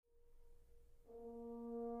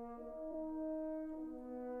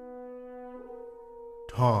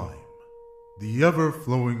time, the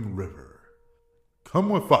ever-flowing river. Come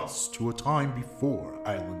with us to a time before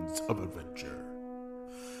Islands of Adventure,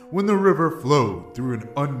 when the river flowed through an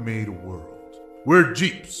unmade world, where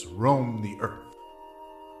jeeps roamed the earth.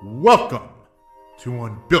 Welcome to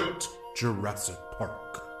Unbuilt Jurassic Park.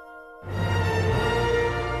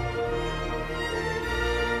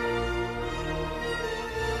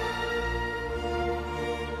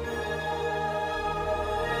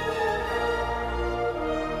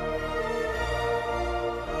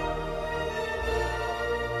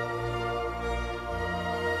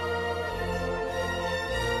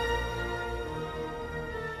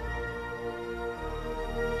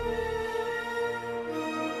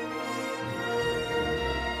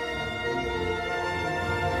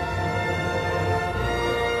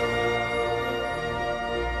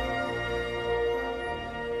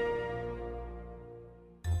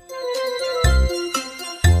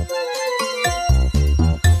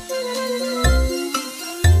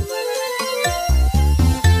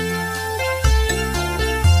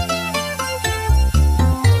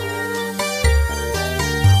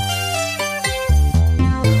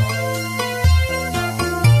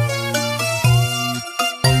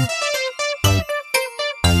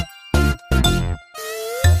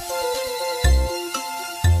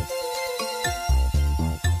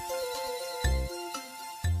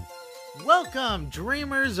 Welcome,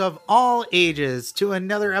 dreamers of all ages, to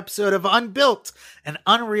another episode of Unbuilt, an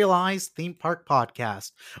unrealized theme park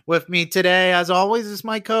podcast. With me today, as always, is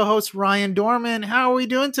my co-host Ryan Dorman. How are we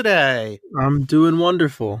doing today? I'm doing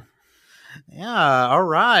wonderful. Yeah, all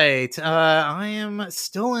right. I am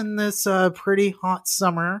still in this pretty hot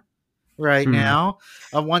summer right now.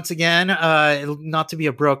 Once again, not to be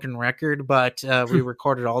a broken record, but we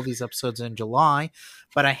recorded all these episodes in July.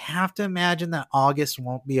 But I have to imagine that August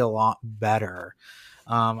won't be a lot better.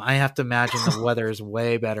 I have to imagine the weather is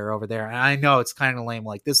way better over there. And I know it's kind of lame.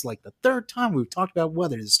 Like, this is like the third time we've talked about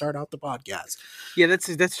weather to start out the podcast. Yeah,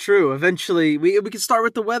 that's true. Eventually, we can start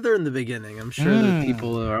with the weather in the beginning. I'm sure that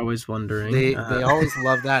people are always wondering. They always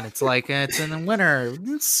love that. It's like, it's in the winter.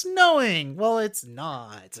 It's snowing. Well, it's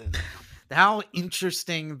not. How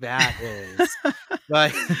interesting that is.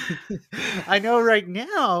 But I know right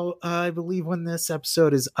now, I believe when this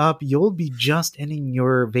episode is up, you'll be just ending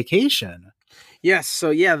your vacation. Yes, so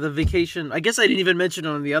yeah, the vacation, I guess I didn't even mention it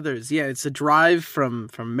on the others. Yeah, it's a drive from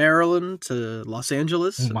Maryland to Los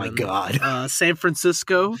Angeles. Oh my God. San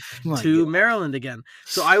Francisco to God. Maryland again.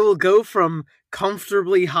 So I will go from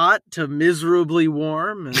comfortably hot to miserably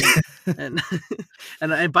warm, and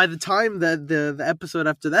and by the time that the episode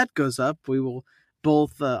after that goes up, we will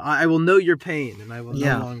both I will know your pain, and I will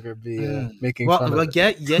no longer be making fun of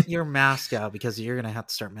it. Get your mask out, because you're gonna have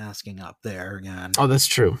to start masking up there again. Oh, that's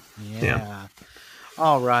true. Yeah.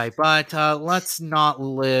 All right, but let's not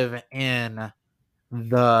live in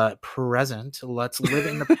the present. Let's live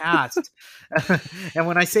in the past. And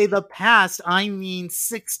when I say the past, I mean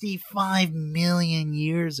 65 million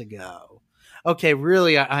years ago. Okay,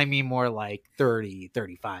 really, I mean more like 30,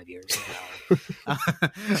 35 years ago.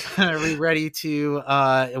 Are we ready to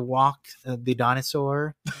walk the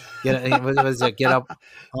dinosaur? Get up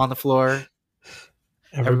on the floor?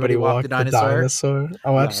 Everybody walk the dinosaur?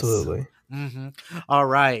 Oh, Yes. absolutely. Mm-hmm. All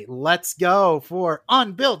right, let's go for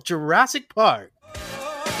Unbuilt Jurassic Park.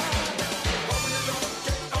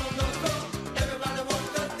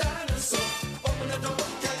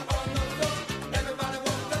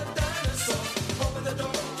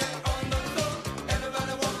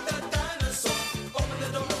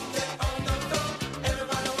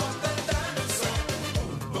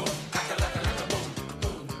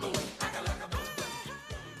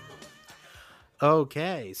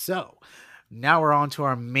 Okay, so now we're on to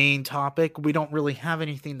our main topic. We don't really have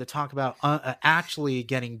anything to talk about actually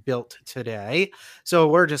getting built today, so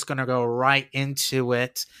we're just going to go right into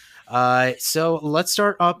it. So let's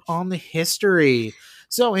start up on the history.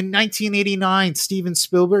 So in 1989, Steven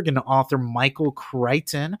Spielberg and author Michael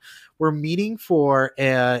Crichton were meeting for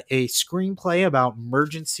a screenplay about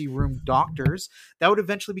emergency room doctors that would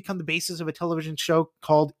eventually become the basis of a television show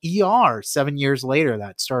called ER 7 years later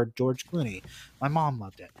that starred George Clooney. My mom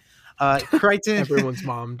loved it. Crichton, Everyone's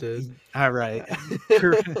mom did. All right.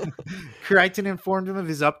 Crichton informed him of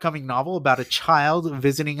his upcoming novel about a child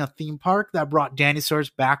visiting a theme park that brought dinosaurs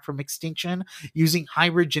back from extinction using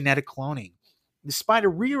hybrid genetic cloning. Despite a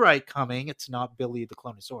rewrite coming, it's not Billy the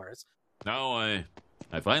Clonosaurus. Now I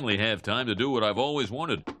finally have time to do what I've always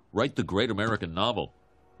wanted. Write the great American novel.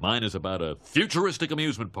 Mine is about a futuristic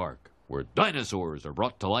amusement park where dinosaurs are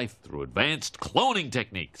brought to life through advanced cloning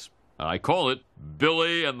techniques. I call it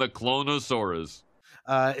Billy and the Clonosaurus.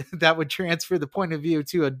 that would transfer the point of view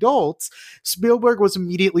to adults, Spielberg was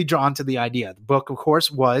immediately drawn to the idea. The book, of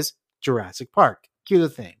course, was Jurassic Park. Cue the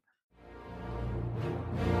theme.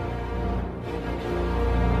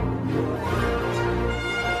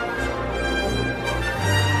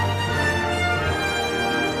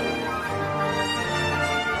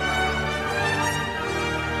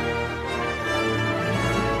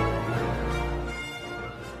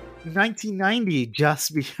 1990,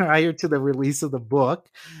 just prior to the release of the book,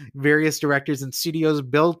 various directors and studios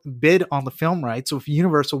bid on the film rights, with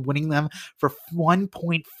Universal winning them for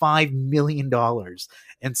 $1.5 million,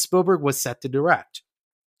 and Spielberg was set to direct.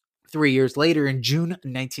 3 years later, in June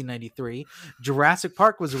 1993, Jurassic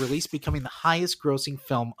Park was released, becoming the highest-grossing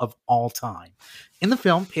film of all time. In the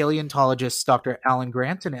film, paleontologists Dr. Alan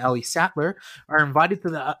Grant and Ellie Sattler are invited to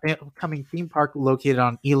the upcoming theme park located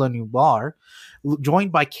on Isla Nublar,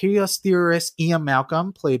 joined by chaos theorist Ian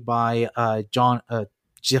Malcolm, played by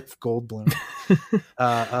Jeff Goldblum,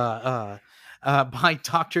 by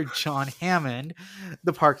Dr. John Hammond,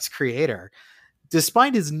 the park's creator.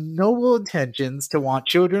 Despite his noble intentions to want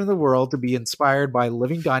children of the world to be inspired by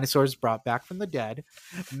living dinosaurs brought back from the dead,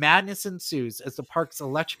 madness ensues as the park's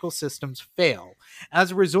electrical systems fail.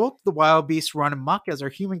 As a result, the wild beasts run amok as our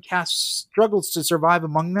human cast struggles to survive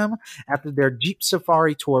among them after their Jeep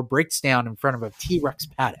Safari tour breaks down in front of a T-Rex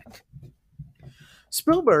paddock.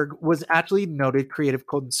 Spielberg was actually a noted creative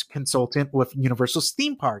consultant with Universal's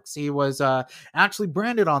theme parks. He was actually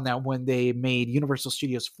branded on that when they made Universal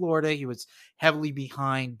Studios Florida. He was heavily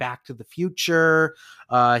behind Back to the Future.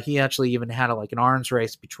 He actually even had an arms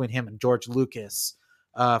race between him and George Lucas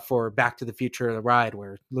for Back to the Future, the ride,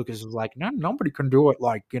 where Lucas was like, no, nobody can do it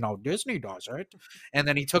like, Disney does it. And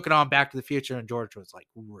then he took it on Back to the Future, and George was like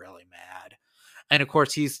really mad. And of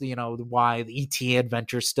course, he's why the ET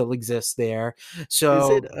adventure still exists there.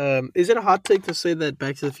 So, is it a hot take to say that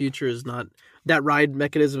Back to the Future is not, that ride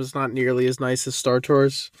mechanism is not nearly as nice as Star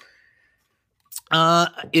Tours?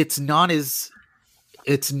 It's not as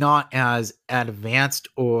advanced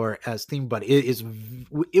or as themed, but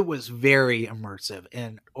it was very immersive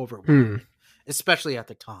and overwhelming, especially at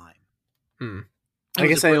the time. I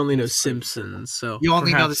guess I only know Simpsons, so you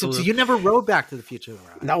only know the Simpsons. You never rode Back to the Future.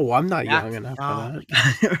 Right? No, I'm not young enough for that.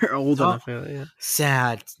 Or old enough for that. Yeah.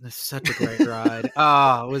 Sad. It's such a great ride.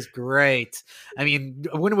 Oh, it was great. I mean,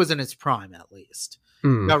 when it was in its prime, at least.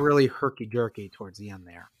 It got really herky-jerky towards the end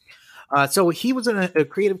there. So he was a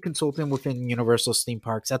creative consultant within Universal's theme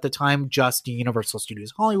parks at the time, just Universal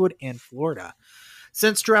Studios Hollywood and Florida.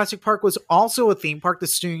 Since Jurassic Park was also a theme park,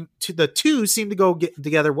 the two seemed to go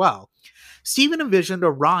together well. Steven envisioned a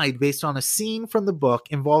ride based on a scene from the book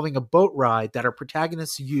involving a boat ride that our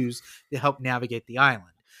protagonists used to help navigate the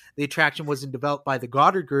island. The attraction was developed by the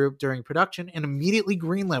Goddard Group during production and immediately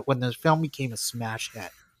greenlit when the film became a smash hit.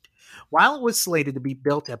 While it was slated to be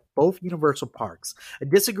built at both Universal parks, a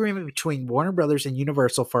disagreement between Warner Brothers and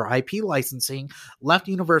Universal for IP licensing left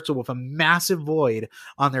Universal with a massive void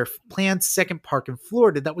on their planned second park in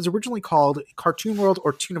Florida that was originally called Cartoon World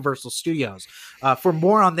or Tooniversal Studios. For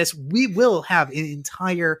more on this, we will have an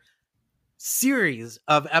entire series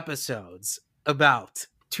of episodes about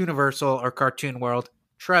Tooniversal or Cartoon World.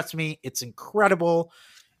 Trust me, it's incredible.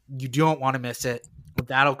 You don't want to miss it.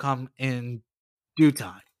 That'll come in due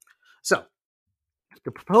time. So, the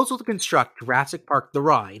proposal to construct Jurassic Park The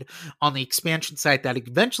Ride on the expansion site that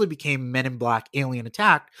eventually became Men in Black Alien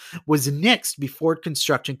Attack was nixed before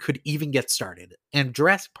construction could even get started, and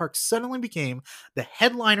Jurassic Park suddenly became the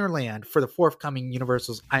headliner land for the forthcoming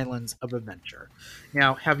Universal's Islands of Adventure.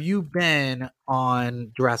 Now, have you been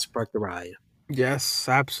on Jurassic Park The Ride? Yes,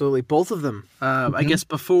 absolutely. Both of them. I guess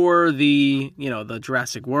before the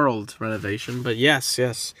Jurassic World renovation, but yes.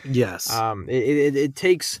 It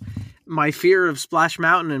takes my fear of Splash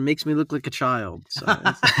Mountain and makes me look like a child. So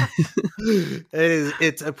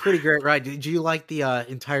it's a pretty great ride. Did you like the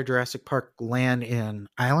entire Jurassic Park land and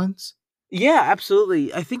islands? Yeah,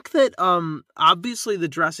 absolutely. I think that obviously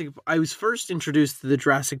I was first introduced to the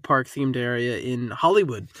Jurassic Park themed area in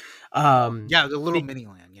Hollywood. The little mini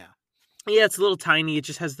land, yeah. Yeah, it's a little tiny. It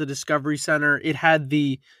just has the Discovery Center. It had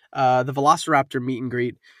the Velociraptor meet and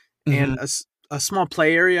greet and a small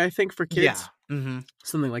play area, I think, for kids. Yeah.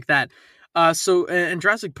 Something like that. And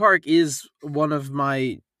Jurassic Park is one of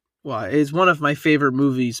my favorite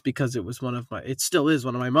movies because it still is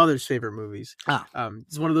one of my mother's favorite movies.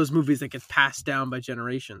 It's one of those movies that gets passed down by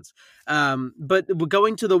generations. But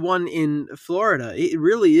going to the one in Florida, it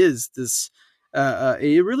really is this.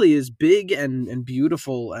 It really is big and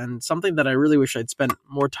beautiful, and something that I really wish I'd spent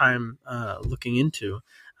more time looking into,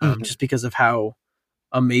 just because of how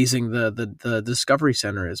amazing the Discovery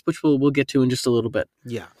Center is, which we'll get to in just a little bit.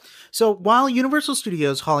 Yeah. So while Universal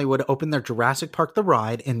Studios Hollywood opened their Jurassic Park The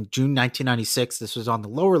Ride in June 1996, this was on the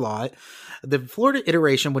lower lot, the Florida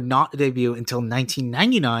iteration would not debut until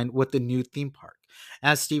 1999 with the new theme park.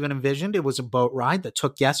 As Steven envisioned, it was a boat ride that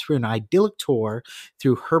took guests through an idyllic tour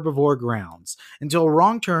through herbivore grounds, until a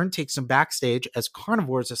wrong turn takes them backstage as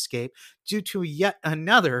carnivores escape due to yet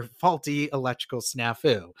another faulty electrical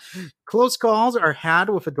snafu. Close calls are had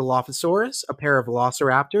with a Dilophosaurus, a pair of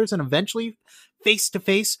velociraptors, and eventually face to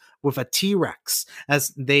face with a T-Rex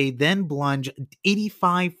as they then plunge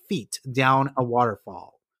 85 feet down a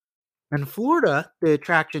waterfall. In Florida, the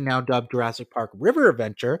attraction, now dubbed Jurassic Park River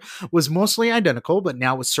Adventure, was mostly identical, but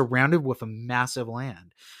now was surrounded with a massive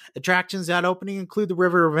land. Attractions at opening include the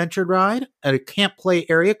River Adventure ride, a camp play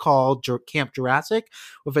area called Camp Jurassic,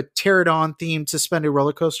 with a pterodon-themed suspended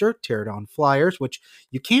roller coaster, Pterodon Flyers, which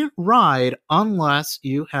you can't ride unless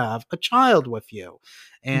you have a child with you.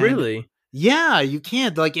 And Really? yeah, you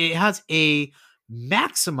can't. Like, it has a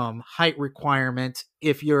maximum height requirement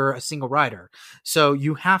if you're a single rider. So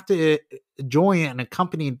you have to join an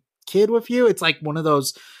accompanied kid with you. It's like one of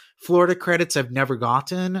those Florida credits I've never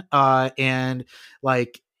gotten. And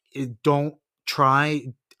like, don't try.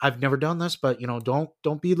 I've never done this, but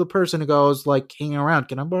don't be the person who goes like hanging around.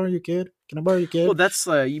 Can I borrow your kid? Can I borrow your kid? Well, that's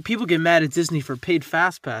people get mad at Disney for paid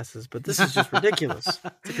fast passes, but this is just ridiculous.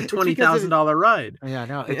 It's like a $20,000 ride. Yeah,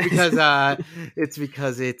 no, it's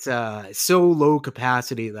because it's so low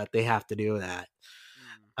capacity that they have to do that.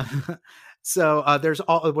 So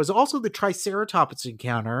it was also the Triceratops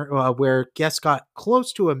encounter where guests got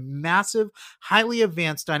close to a massive, highly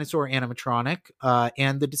advanced dinosaur animatronic,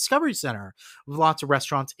 and the Discovery Center with lots of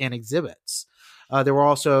restaurants and exhibits. There were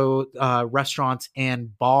also restaurants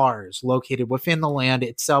and bars located within the land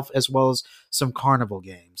itself, as well as some carnival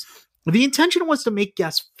games. The intention was to make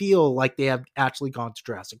guests feel like they have actually gone to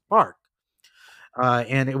Jurassic Park.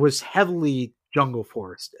 And it was heavily jungle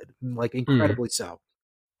forested, like incredibly so.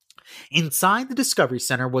 Inside the Discovery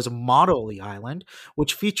Center was a model island,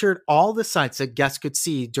 which featured all the sights that guests could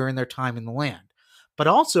see during their time in the land, but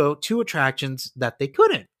also two attractions that they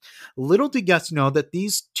couldn't. Little did guests know that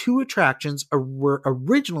these two attractions were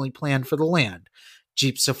originally planned for the land: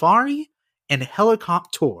 Jeep Safari and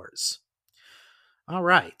Helicopters. All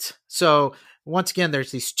right. So once again,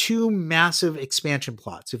 there's these two massive expansion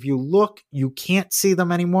plots. If you look, you can't see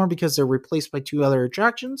them anymore because they're replaced by two other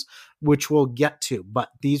attractions, which we'll get to, but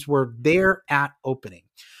these were there at opening.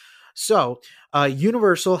 So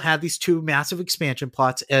Universal had these two massive expansion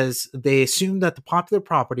plots as they assumed that the popular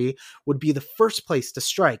property would be the first place to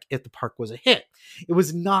strike if the park was a hit. It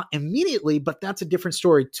was not immediately, but that's a different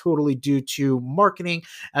story, totally due to marketing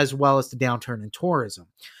as well as the downturn in tourism.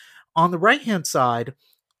 On the right-hand side,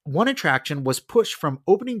 one attraction was pushed from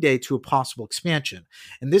opening day to a possible expansion,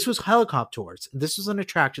 and this was Helicopters. This was an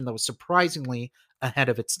attraction that was surprisingly ahead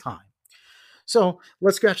of its time. So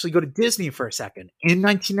let's actually go to Disney for a second. In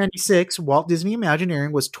 1996, Walt Disney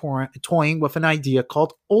Imagineering was toying with an idea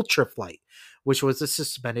called Ultra Flight, which was a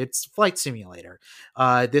suspended flight simulator.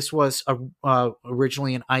 This was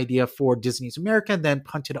originally an idea for Disney's America, then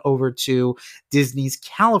punted over to Disney's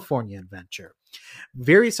California Adventure.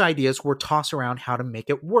 Various ideas were tossed around how to make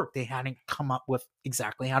it work. They hadn't come up with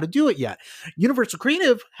exactly how to do it yet. Universal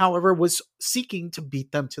Creative, however, was seeking to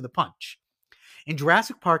beat them to the punch. In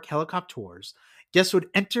Jurassic Park Helicopters, guests would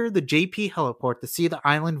enter the JP heliport to see the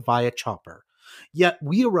island via chopper. Yet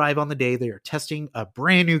we arrive on the day they are testing a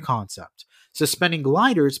brand new concept: suspending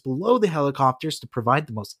gliders below the helicopters to provide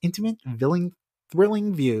the most intimate and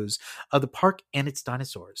thrilling views of the park and its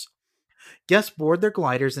dinosaurs. Guests board their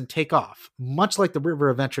gliders and take off. Much like the River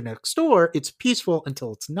Adventure next door, it's peaceful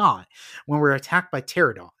until it's not, when we're attacked by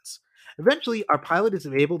pterodons. Eventually, our pilot is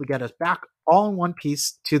able to get us back all in one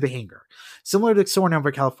piece to the hangar. Similar to Soarin'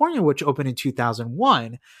 over California, which opened in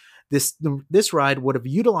 2001, this ride would have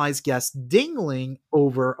utilized guests dangling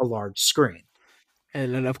over a large screen.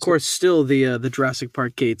 And of course, still the Jurassic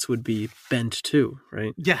Park gates would be bent too,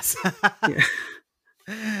 right? Yes. Yeah.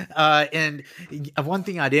 And one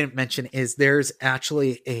thing I didn't mention is there's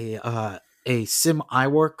actually a Sim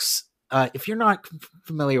iWorks. If you're not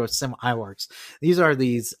familiar with Sim iWorks, these are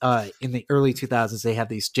these in the early 2000s. They had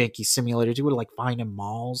these janky simulators you would like find in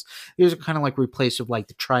malls. These are kind of like replaced with like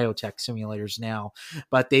the Triotech simulators now,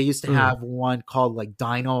 but they used to have one called like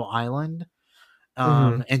Dino Island.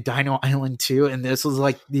 And Dino Island 2, and this was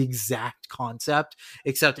like the exact concept,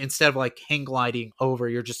 except instead of like hang gliding over,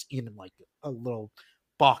 you're just in like a little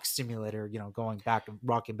box simulator, going back and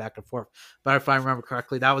rocking back and forth. But if I remember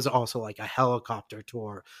correctly, that was also like a helicopter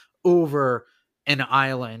tour over an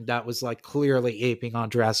island that was like clearly aping on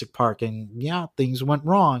Jurassic Park, and yeah, things went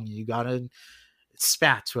wrong. You got in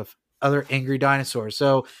spats with other angry dinosaurs.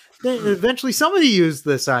 So eventually somebody used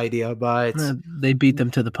this idea, but They beat them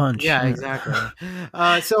to the punch. yeah, exactly.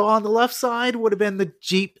 So on the left side would have been the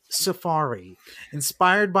Jeep Safari.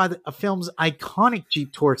 Inspired by the film's iconic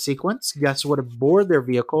Jeep tour sequence, guests would have boarded their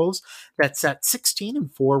vehicles that sat 16 in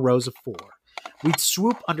 4 rows of 4. We'd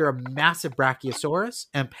swoop under a massive Brachiosaurus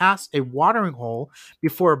and pass a watering hole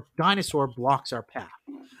before a dinosaur blocks our path.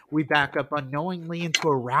 We back up unknowingly into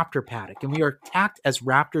a raptor paddock, and we are attacked as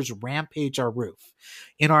raptors rampage our roof.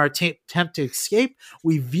 In our attempt to escape,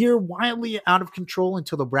 we veer wildly out of control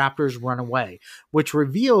until the raptors run away, which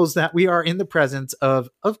reveals that we are in the presence of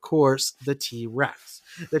course, the T-Rex.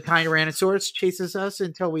 The Tyrannosaurus chases us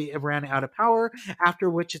until we ran out of power, after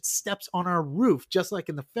which it steps on our roof, just like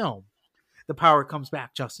in the film. The power comes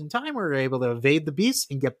back just in time. We're able to evade the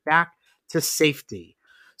beast and get back to safety.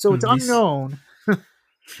 So it's unknown.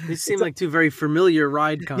 These seem like two very familiar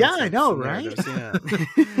ride concepts. Yeah, I know, right? Yeah.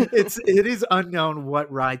 It is unknown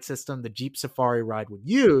what ride system the Jeep Safari ride would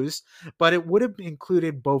use, but it would have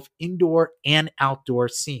included both indoor and outdoor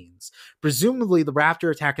scenes. Presumably, the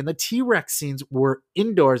raptor attack and the T-Rex scenes were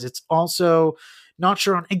indoors. It's also not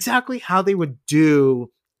sure on exactly how they would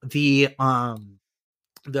do the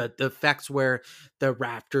effects where the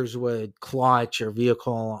raptors would claw at your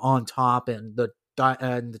vehicle on top and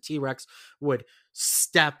the T-Rex would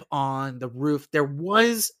step on the roof. There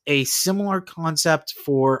was a similar concept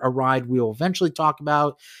for a ride we'll eventually talk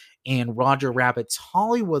about in Roger Rabbit's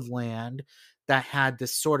Hollywoodland that had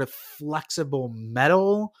this sort of flexible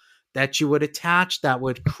metal that you would attach that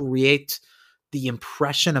would create the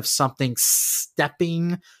impression of something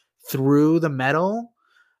stepping through the metal.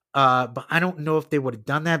 But I don't know if they would have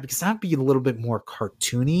done that because that'd be a little bit more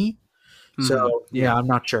cartoony. So yeah, I'm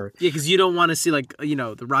not sure. Yeah, because you don't want to see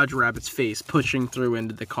the Roger Rabbit's face pushing through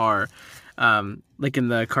into the car, like in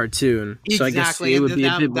the cartoon. Exactly. So I guess it would be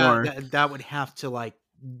a bit more. That would have to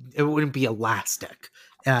it wouldn't be elastic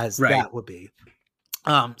as that would be.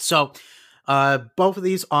 So both of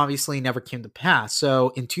these obviously never came to pass.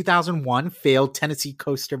 So in 2001, failed Tennessee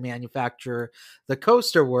coaster manufacturer The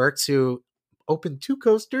Coaster Works, who opened 2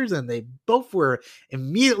 coasters and they both were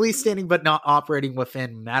immediately standing but not operating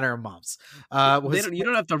within a matter of months. You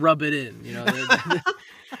don't have to rub it in.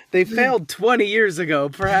 They failed 20 years ago.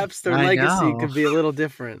 Perhaps their legacy could be a little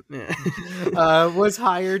different. Yeah. Was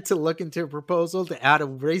hired to look into a proposal to add a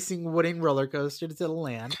racing wooden roller coaster to the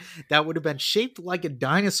land that would have been shaped like a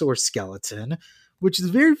dinosaur skeleton, which is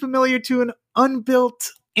very familiar to an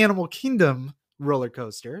unbuilt Animal Kingdom roller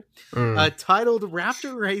coaster. Titled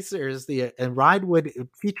Raptor Racers, the ride would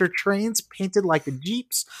feature trains painted like the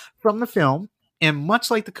Jeeps from the film, and much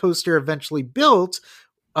like the coaster eventually built,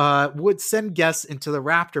 would send guests into the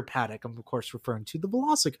Raptor paddock. I'm of course referring to the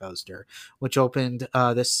Velocicoaster, which opened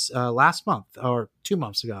this last month or 2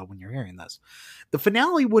 months ago when you're hearing this. The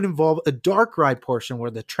finale would involve a dark ride portion where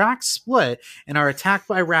the tracks split and are attacked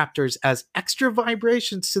by raptors as extra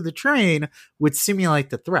vibrations to the train would simulate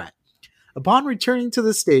the threat. Upon returning to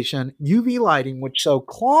the station, UV lighting would show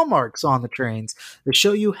claw marks on the trains to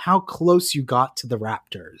show you how close you got to the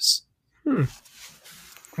raptors.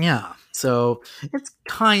 Yeah, so it's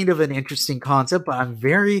kind of an interesting concept, but I'm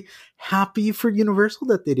very happy for Universal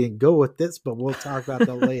that they didn't go with this, but we'll talk about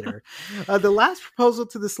that later. The last proposal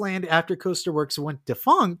to this land after Coaster Works went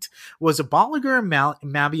defunct was a Bolliger and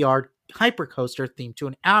Mabillard hypercoaster themed to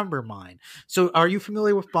an amber mine. So are you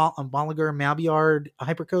familiar with Bolliger and Mabillard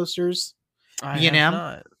hypercoasters?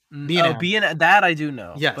 B&M? B&M, that I do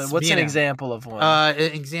know. Yes, but what's B&M. an example of one? An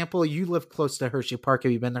example, you live close to Hershey Park.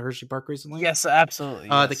 Have you been to Hershey Park recently? Yes, absolutely.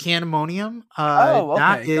 The Candemonium. Okay,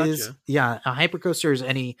 that is, gotcha. A hypercoaster is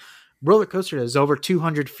any roller coaster that is over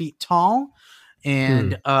 200 feet tall.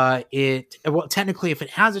 And technically, if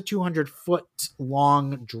it has a 200-foot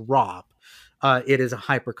long drop, it is a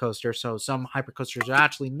hypercoaster. So some hypercoasters are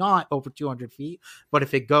actually not over 200 feet, but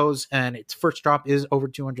if it goes and its first drop is over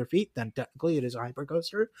 200 feet, then technically it is a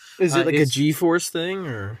hypercoaster. Is it like a G-force thing,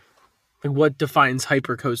 or like what defines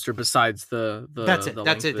hypercoaster besides the That's it.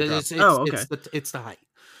 That's it. It's the height.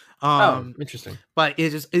 Interesting. But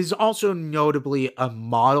it is also notably a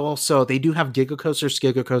model. So they do have gigacoasters.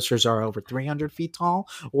 Gigacoasters are over 300 feet tall,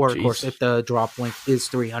 or of course, if the drop length is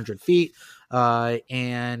 300 feet.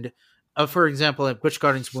 For example, at Busch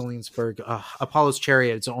Gardens Williamsburg, Apollo's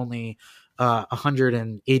Chariot is only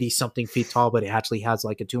 180 something feet tall, but it actually has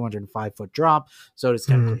like a 205-foot drop, so it's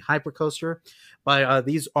technically hypercoaster. But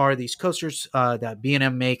these are these coasters that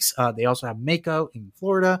B&M makes. They also have Mako in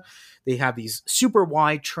Florida. They have these super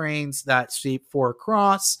wide trains that sweep 4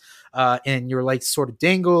 across. and your legs sort of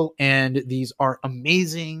dangle. And these are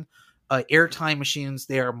amazing airtime machines.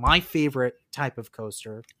 They are my favorite type of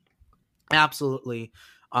coaster. Absolutely,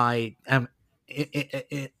 I am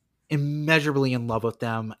immeasurably in love with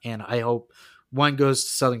them, and I hope one goes to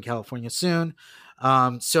Southern California soon.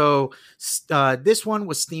 This one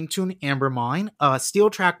was themed to an amber mine. Steel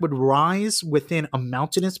track would rise within a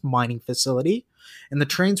mountainous mining facility, and the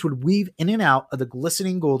trains would weave in and out of the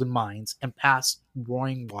glistening golden mines and past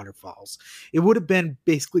roaring waterfalls. It would have been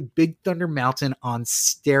basically Big Thunder Mountain on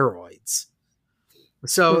steroids.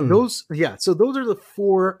 So those are the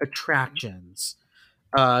 4 attractions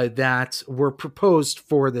that were proposed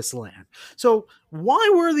for this land. So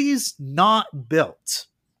why were these not built?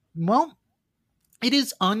 Well, it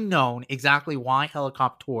is unknown exactly why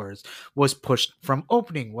Helicopters was pushed from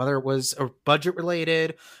opening, whether it was budget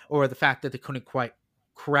related or the fact that they couldn't quite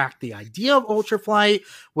crack the idea of Ultraflight,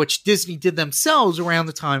 which Disney did themselves around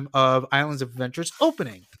the time of Islands of Adventure's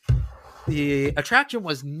opening. The attraction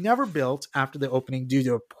was never built after the opening due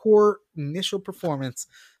to a poor initial performance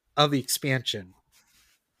of the expansion.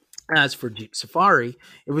 As for Jeep Safari,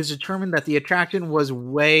 it was determined that the attraction was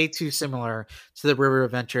way too similar to the River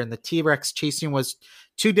Adventure, and the T-Rex chasing was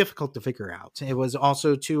too difficult to figure out. It was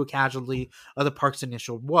also too a casualty of the park's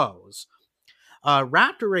initial woes.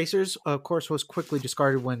 Raptor Racers, of course, was quickly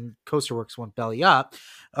discarded when Coasterworks went belly up,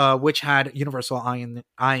 which had Universal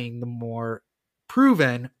eyeing the more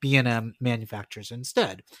proven B&M manufacturers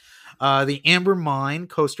instead. The Amber Mine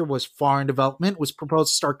coaster was far in development, was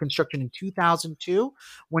proposed to start construction in 2002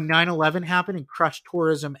 when 9/11 happened and crushed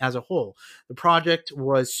tourism as a whole. The project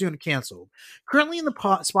was soon canceled. Currently in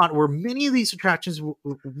the spot where many of these attractions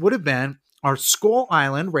would have been are Skull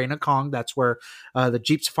Island, Reina Kong, that's where the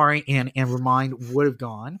Jeep Safari and Amber Mine would have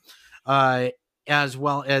gone, as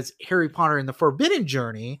well as Harry Potter and the Forbidden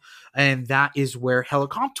Journey, and that is where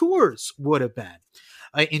Helicopters would have been.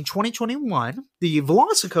 In 2021, the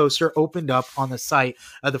Velocicoaster opened up on the site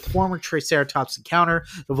of the former Triceratops encounter.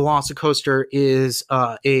 The Velocicoaster is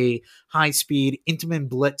a high-speed Intamin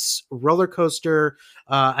Blitz roller coaster.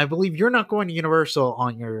 I believe you're not going to Universal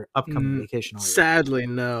on your upcoming vacation, are you? Sadly,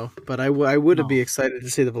 no. But I would be excited to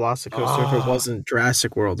see the Velocicoaster if it wasn't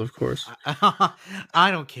Jurassic World, of course.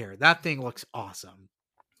 I don't care. That thing looks awesome.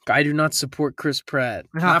 I do not support Chris Pratt.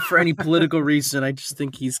 Not for any political reason. I just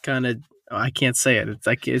think he's kind of... I can't say it. It's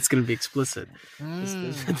like it's going to be explicit. This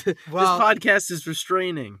podcast is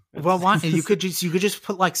restraining. Well, you could just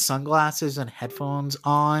put like sunglasses and headphones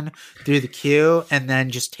on through the queue, and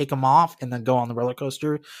then just take them off, and then go on the roller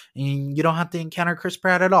coaster, and you don't have to encounter Chris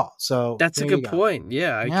Pratt at all. So that's a good point.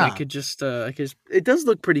 Yeah, I could just. It does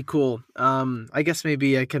look pretty cool. I guess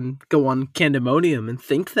maybe I can go on Candemonium and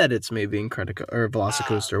think that it's maybe Incredico or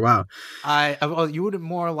Velocicoaster. Wow. You would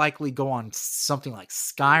more likely go on something like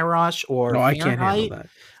Skyrush or I can't handle that.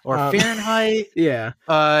 Or Fahrenheit. Yeah.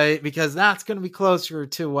 Because that's going to be closer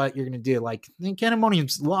to what you're going to do. Like,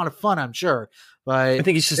 Candemonium's a lot of fun, I'm sure. But I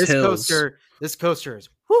think it's just hills. This coaster is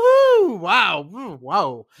woohoo!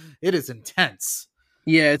 Wow. It is intense.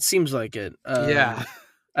 Yeah, it seems like it. Yeah.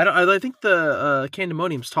 I think the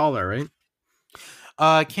Candemonium's taller, right?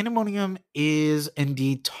 Candemonium is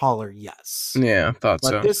indeed taller, yes. Yeah, I thought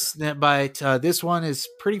so. This one is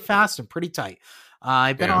pretty fast and pretty tight.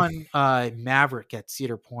 I've been on Maverick at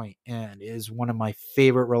Cedar Point, and it is one of my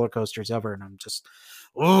favorite roller coasters ever. And I'm just,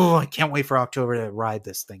 I can't wait for October to ride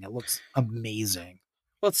this thing. It looks amazing.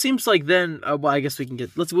 Well, it seems like then, I guess we can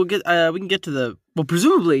get to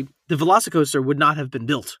presumably the Velocicoaster would not have been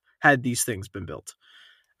built had these things been built.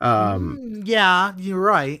 Yeah, you're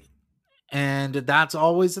right. And that's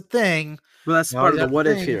always a thing. Well, that's part of the what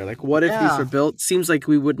if here. Like, what if these were built? Seems like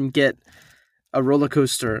we wouldn't get a roller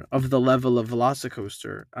coaster of the level of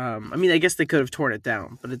Velocicoaster. I mean, I guess they could have torn it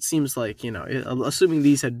down, but it seems like, assuming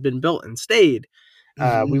these had been built and stayed,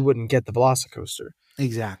 we wouldn't get the Velocicoaster.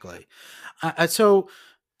 Exactly. So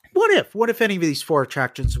what if any of these 4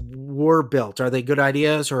 attractions were built? Are they good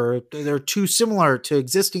ideas, or they're too similar to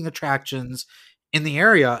existing attractions in the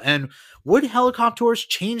area? And would Helicopters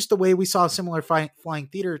change the way we saw similar flying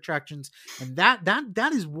theater attractions? And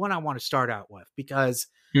that is what I want to start out with, because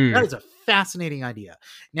that is a fascinating idea.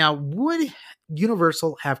 Now, would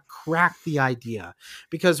Universal have cracked the idea?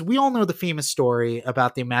 Because we all know the famous story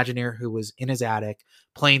about the Imagineer who was in his attic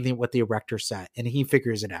playing with the Erector set, and he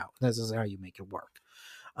figures it out. This is how you make it work.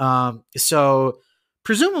 So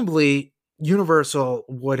presumably Universal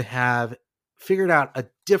would have figured out a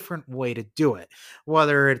different way to do it.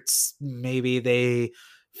 Whether it's maybe they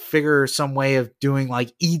figure some way of doing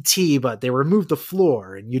like E.T., but they remove the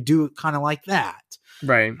floor and you do it kind of like that.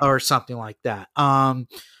 Right. Or something like that.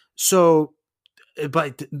 So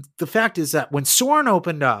the fact is that when Soarin'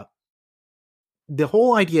 opened up, the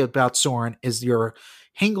whole idea about Soarin' is you're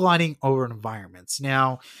hang gliding over environments.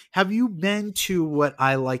 Now, have you been to what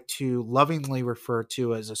I like to lovingly refer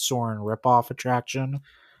to as a Soarin' ripoff attraction?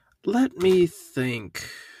 Let me think.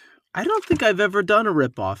 I don't think I've ever done a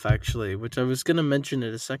ripoff, actually, which I was gonna mention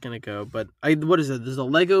it a second ago. But what is it? There's a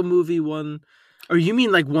Lego Movie one, or you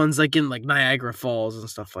mean like ones like in like Niagara Falls and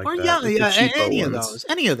stuff like Or that? yeah, like the yeah, cheapo any of ones. those,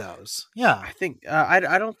 any of those. Yeah. I think I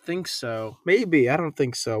don't think so. Maybe I don't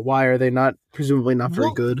think so. Why are they not? Presumably not very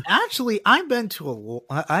Well, good. actually, I've been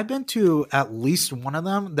to at least one of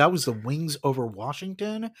them. That was the Wings Over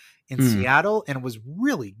Washington in Seattle, and it was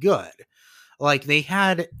really good. Like they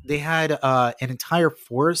had an entire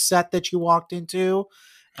forest set that you walked into,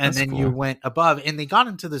 and That's then you cool. went above, and they got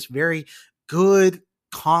into this very good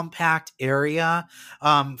compact area.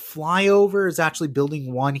 Flyover is actually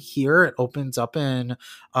building one here. It opens up in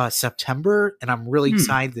September, and I'm really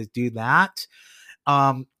excited to do that.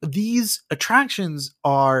 These attractions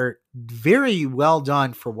are very well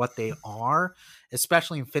done for what they are,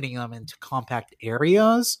 especially in fitting them into compact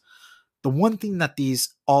areas. The one thing that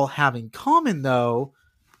these all have in common, though,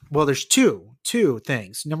 well, there's two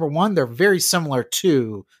things. Number one, they're very similar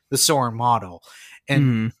to the Soarin' model,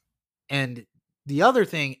 and the other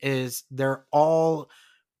thing is they're all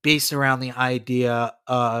based around the idea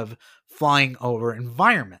of flying over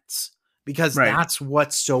environments, because Right. that's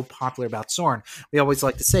what's so popular about Soarin'. We always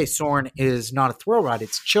like to say Soarin' is not a thrill ride,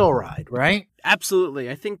 it's a chill ride, right? Absolutely.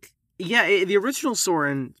 I think, yeah, the original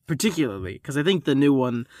Soarin' particularly, because I think the new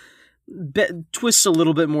one twists a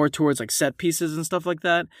little bit more towards like set pieces and stuff like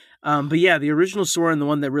that. But yeah, the original Soarin', the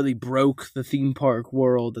one that really broke the theme park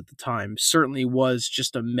world at the time, certainly was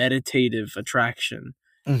just a meditative attraction.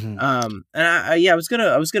 Mm-hmm. And I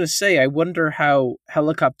was gonna say, I wonder how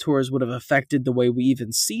Helicopters would have affected the way we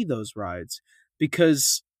even see those rides,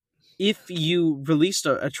 because if you released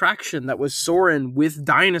an attraction that was Soarin' with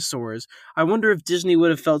dinosaurs, I wonder if Disney would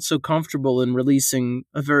have felt so comfortable in releasing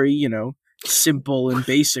a very, simple and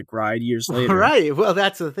basic ride years later. Right. Well,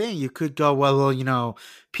 that's the thing. You could go, well,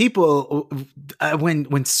 people,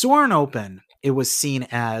 when Soarin' opened, it was seen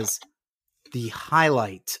as the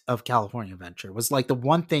highlight of California Adventure. It was like the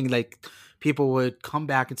one thing like people would come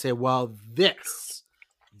back and say, well, this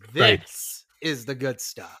Right. is the good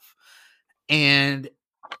stuff. And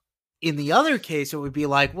in the other case, it would be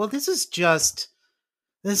like, well, this is just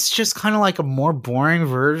kind of like a more boring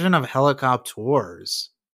version of Helicopters.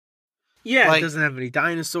 Yeah, Like- it doesn't have any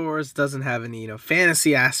dinosaurs, doesn't have any,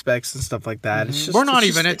 fantasy aspects and stuff like that. It's just, We're not it's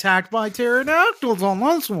even just- attacked by pterodactyls on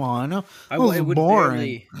this one. I That was it would boring.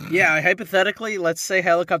 barely. Yeah, hypothetically, let's say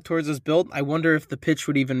Helicopters is built. I wonder if the pitch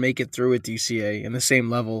would even make it through at DCA in the same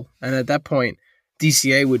level. And at that point,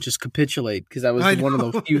 DCA would just capitulate because that was I one of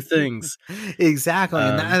know. the few things. Exactly.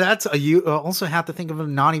 And Um, that's you also have to think of it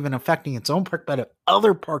not even affecting its own park, but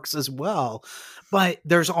other parks as well. But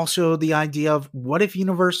there's also the idea of what if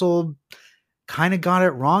Universal kind of got it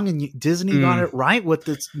wrong and Disney got it right with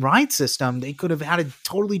this ride system? They could have had a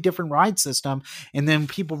totally different ride system. And then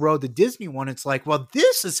people rode the Disney one. It's like, well,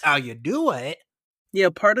 this is how you do it. Yeah,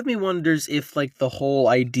 part of me wonders if like the whole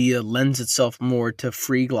idea lends itself more to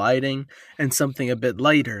free gliding and something a bit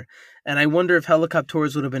lighter. And I wonder if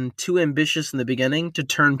Helicopters would have been too ambitious in the beginning to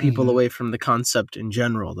turn people Mhm. away from the concept in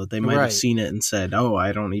general, that they might Right. have seen it and said, "Oh,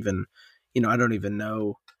 I don't even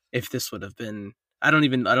know if this would have been I don't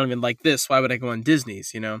even like this. Why would I go on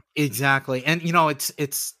Disney's, Exactly. And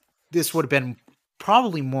it's this would have been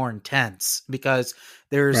probably more intense because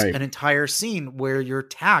there's Right. an entire scene where you're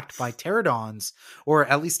attacked by pterodons, or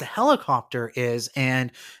at least a helicopter is,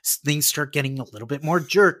 and things start getting a little bit more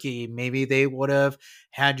jerky. Maybe they would have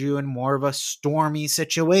had you in more of a stormy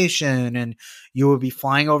situation and you would be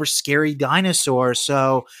flying over scary dinosaurs.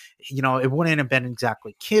 So, it wouldn't have been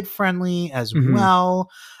exactly kid friendly as Mhm.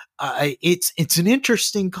 well. It's an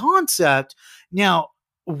interesting concept. Now,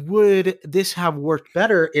 would this have worked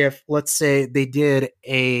better if, let's say, they did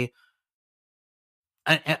a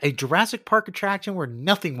Jurassic Park attraction where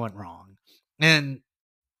nothing went wrong? And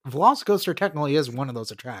Velocicoaster technically is one of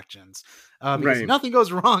those attractions because Right. nothing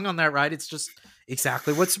goes wrong on that ride. It's just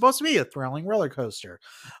exactly what's supposed to be, a thrilling roller coaster.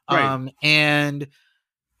 Right. And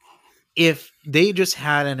if they just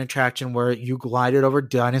had an attraction where you glided over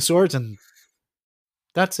dinosaurs and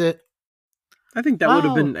that's it. I think that would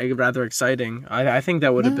have Wow. been rather exciting. I think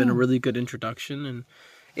that would have been a Yeah. really good introduction, and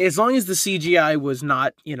as long as the CGI was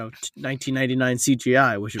not, 1999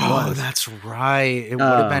 CGI, which it Oh, was. that's right. It would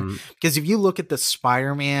have been, Um, because if you look at the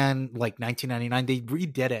Spider-Man, like 1999, they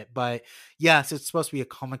redid it. But yes, it's supposed to be a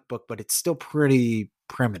comic book, but it's still pretty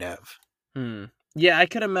primitive. Yeah, I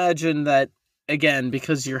could imagine that again,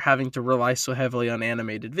 because you're having to rely so heavily on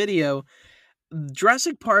animated video,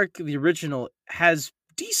 Jurassic Park, the original, has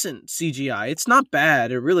decent CGI. It's not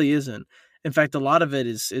bad. It really isn't. In fact, a lot of it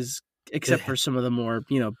is except for some of the more,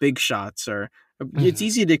 big shots, or it's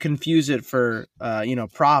easy to confuse it for,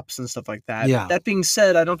 props and stuff like that. Yeah. That being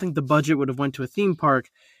said, I don't think the budget would have went to a theme park.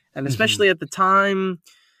 And especially at the time,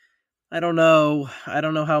 I don't know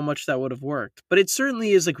how much that would have worked. But it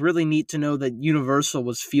certainly is like really neat to know that Universal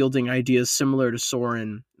was fielding ideas similar to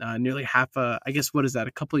Soarin' nearly a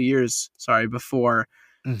couple of years, before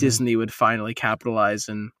Disney would finally capitalize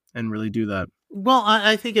and really do that. Well,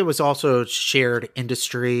 I think it was also shared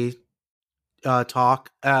industry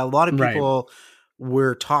talk. A lot of people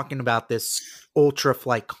were talking about this ultra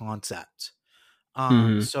flight concept.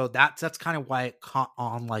 So that's kind of why it caught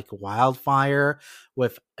on like wildfire,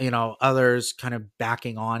 with others kind of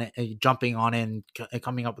backing on it, jumping on it, and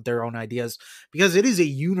coming up with their own ideas, because it is a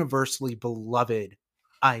universally beloved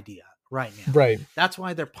idea right now. Right. That's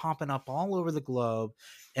why they're popping up all over the globe,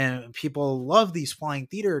 and people love these flying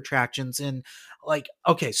theater attractions. And like,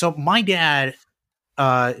 okay, so my dad,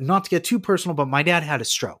 not to get too personal, but my dad had a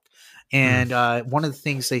stroke, and one of the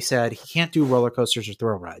things they said, he can't do roller coasters or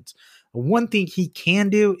thrill rides. One thing he can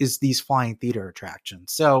do is these flying theater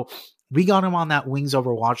attractions. So we got him on that Wings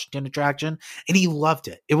Over Washington attraction, and he loved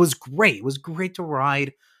it. It was great. It was great to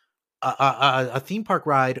ride a theme park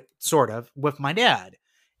ride, sort of, with my dad.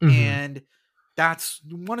 And that's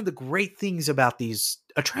one of the great things about these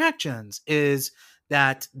attractions, is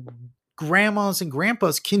that grandmas and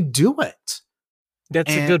grandpas can do it.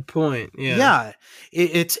 That's a good point. Yeah.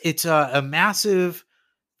 It's a massive,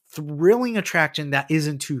 thrilling attraction that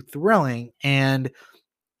isn't too thrilling, and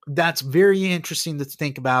that's very interesting to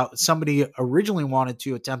think about. Somebody originally wanted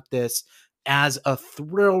to attempt this as a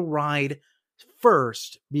thrill ride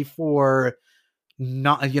first, before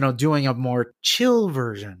not doing a more chill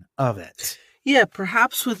version of it. Yeah,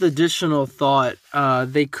 perhaps with additional thought,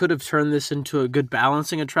 they could have turned this into a good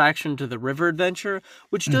balancing attraction to the River Adventure,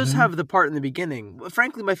 which does have the part in the beginning.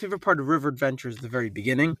 Frankly, my favorite part of River Adventure is the very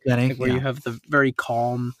beginning, where you have the very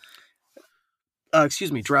calm,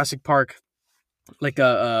 Jurassic Park, like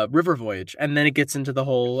a river voyage, and then it gets into the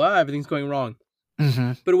whole everything's going wrong.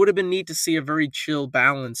 But it would have been neat to see a very chill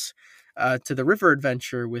balance to the River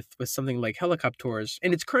Adventure with something like Helicopters.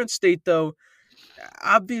 In its current state, though,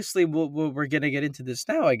 obviously we're going to get into this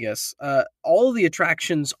now, I guess. All the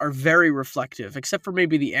attractions are very reflective, except for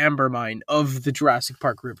maybe the Amber Mine, of the Jurassic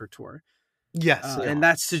Park River Tour. Yes. And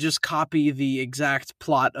that's to just copy the exact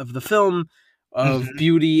plot of the film, of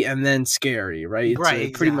beauty and then scary, right?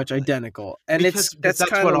 It's pretty much identical. And because that's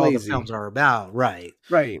kind what of all lazy. the films are about, right?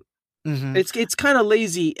 It's kind of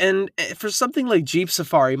lazy. And for something like Jeep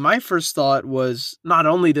Safari, my first thought was, not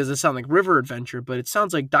only does it sound like River Adventure, but it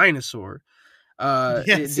sounds like Dinosaur.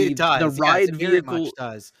 Yes, it does. The ride it very vehicle much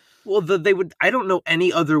does. Well, they would. I don't know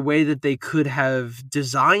any other way that they could have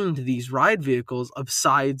designed these ride vehicles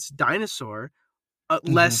besides Dinosaur,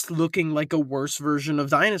 less looking like a worse version of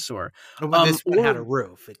Dinosaur. Well, this one had a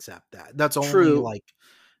roof, except that. That's only like,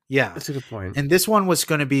 yeah. That's a good point. And this one was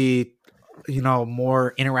going to be,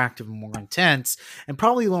 more interactive and more intense, and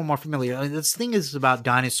probably a little more familiar. This thing is about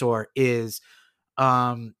Dinosaur is,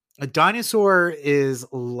 a Dinosaur is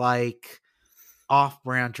like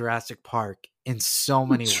off-brand Jurassic Park in so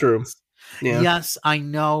many ways. True. Yeah. Yes, I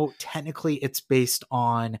know technically it's based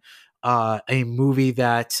on a movie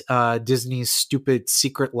that Disney's stupid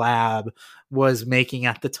Secret Lab was making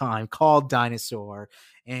at the time, called Dinosaur,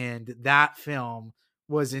 and that film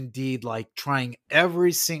was indeed like trying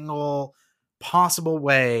every single possible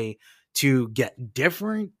way to get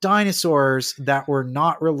different dinosaurs that were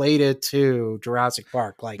not related to Jurassic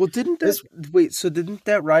Park. Like, well, didn't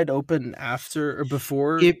that ride open after or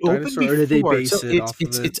before it Dinosaur, opened before? Or did they base So it off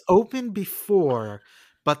of it? It's open before,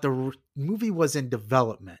 but the movie was in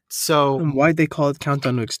development. So And why'd they call it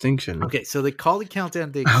Countdown to Extinction? okay, so they called it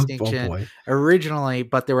Countdown to Oh, Extinction boy. originally,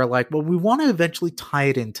 but they were like, well, we want to eventually tie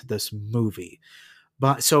it into this movie.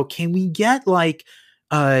 But so can we get like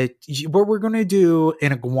what we're going to do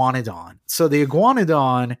an iguanodon? So the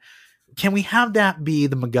iguanodon, can we have that be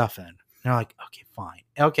the MacGuffin? And they're like, okay, fine.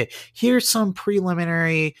 Okay, here's some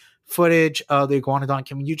preliminary footage of the iguanodon.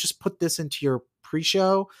 Can you just put this into your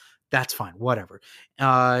pre-show? That's fine, whatever.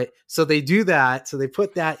 So they do that. So they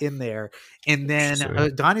put that in there, and then a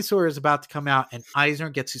dinosaur is about to come out, and Eisner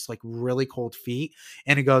gets these like really cold feet,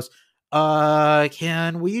 and he goes,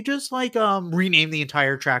 can we just like rename the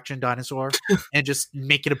entire attraction Dinosaur and just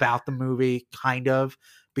make it about the movie, kind of,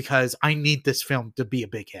 because I need this film to be a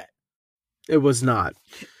big hit. It was not.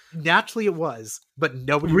 Naturally, it was, but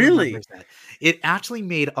nobody Really? remembers that. It actually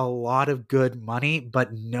made a lot of good money,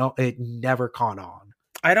 but no, it never caught on.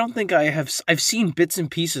 I don't think I have. I've seen bits and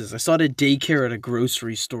pieces. I saw it at daycare at a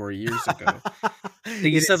grocery store years ago. They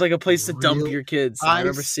It used to have is like a place to dump real. your kids. And I I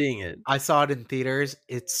remember s- seeing it. I saw it in theaters.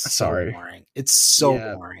 It's so Sorry. boring. It's so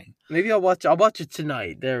Yeah. boring. Maybe I'll watch. I'll watch it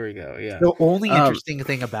tonight. There we go. Yeah. The only Um, interesting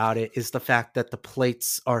thing about it is the fact that the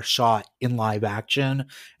plates are shot in live action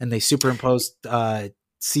and they superimposed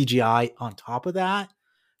CGI on top of that.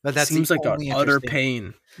 But that's seems the like an only utter interesting-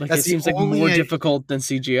 pain. Like That's it the seems like only more a- difficult than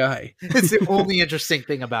CGI. It's the only interesting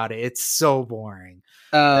thing about it. It's so boring.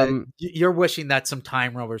 You're wishing that some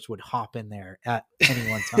time rovers would hop in there at any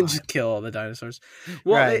one time. Just kill all the dinosaurs.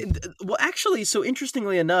 Well, Right. well, actually, so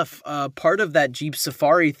interestingly enough, part of that Jeep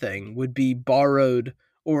Safari thing would be borrowed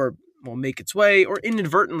or will make its way or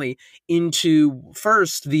inadvertently into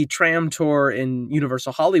first the tram tour in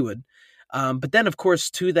Universal Hollywood, but then of course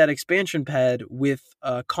to that expansion pad with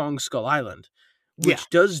Kong Skull Island, which Yeah.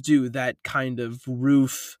 does do that kind of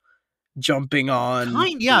roof jumping on.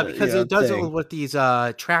 Because it does thing. it with these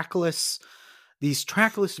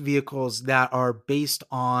trackless vehicles that are based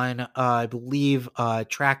on I believe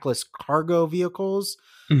trackless cargo vehicles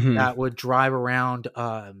Mhm. that would drive around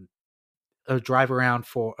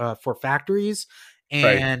for factories,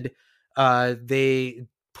 and they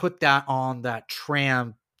put that on that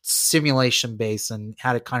tram simulation base and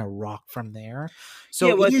had it kind of rock from there. So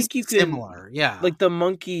Yeah, well, it I is think you can- similar. Yeah. Like the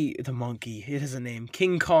monkey, it has a name,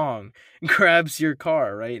 King Kong, grabs your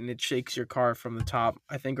car, right? And it shakes your car from the top,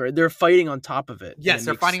 I think, or they're fighting on top of it. and Yes, it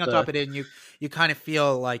they're makes fighting on the- top of it, and you kind of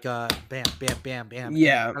feel like bam, bam, bam, bam.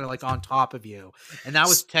 Yeah. kind of like on top of you, and that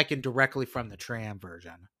was taken directly from the tram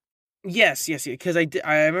version. Yes, because I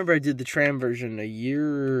remember I did the tram version a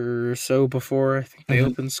year or so before I think they Mhm.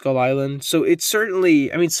 opened Skull Island. So it's certainly,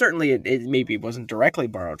 it maybe wasn't directly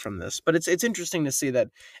borrowed from this, but it's interesting to see that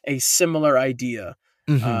a similar idea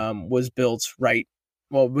was built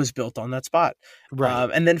was built on that spot. Right.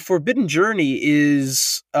 And then Forbidden Journey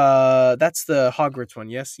is that's the Hogwarts one,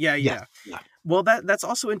 yes? Yeah. Yeah. Well, that's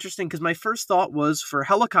also interesting because my first thought was for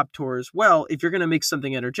helicopters, well, if you're going to make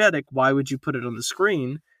something energetic, why would you put it on the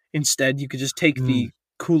screen? Instead, you could just take the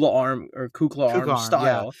Kula Arm or Kukla Arm Arm,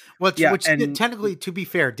 style. Which and- technically, to be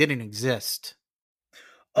fair, didn't exist.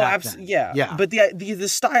 Oh, back absolutely, then. yeah. But the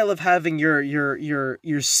style of having your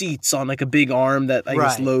seats on like a big arm that I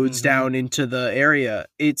guess Right, loads mhm. down into the area,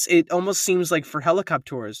 it almost seems like for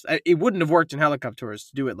helicopters, it wouldn't have worked in helicopters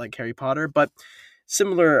to do it like Harry Potter, but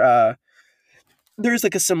similar. There's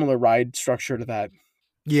like a similar ride structure to that,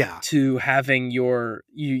 Yeah. to having you're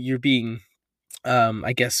being,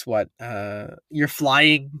 I guess you're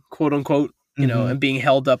flying, quote unquote. Mhm. And being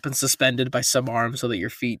held up and suspended by some arm so that your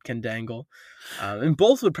feet can dangle. And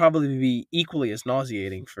both would probably be equally as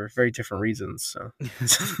nauseating for very different reasons. So.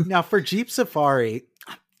 Now, for Jeep Safari,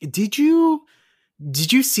 did you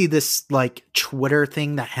see this like Twitter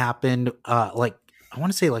thing that happened? Like I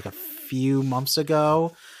want to say like a few months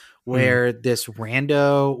ago, where this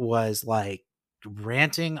rando was like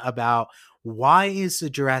ranting about why is the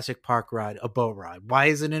Jurassic Park ride a boat ride? Why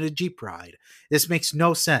isn't it a Jeep ride? This makes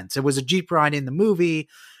no sense. It was a Jeep ride in the movie.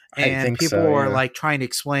 I And think people so, were yeah. like trying to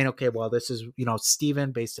explain, okay, well, this is,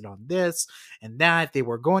 Steven based it on this and that. They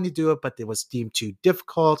were going to do it, but it was deemed too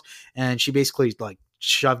difficult. And she basically like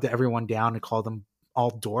shoved everyone down and called them all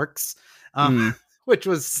dorks, which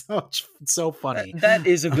was so funny. That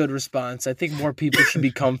is a good response. I think more people should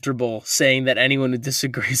be comfortable saying that anyone who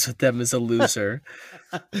disagrees with them is a loser.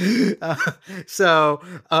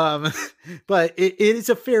 But it is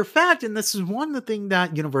a fair fact, and this is one of the things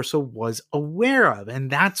that Universal was aware of, and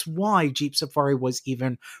that's why Jeep Safari was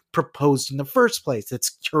even proposed in the first place.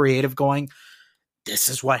 It's creative going, this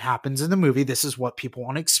is what happens in the movie, this is what people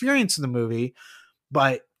want to experience in the movie,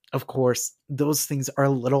 but of course those things are a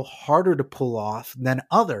little harder to pull off than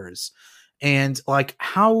others. And like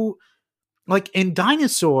how, like in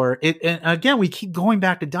Dinosaur, and again, we keep going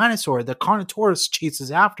back to Dinosaur, the Carnotaurus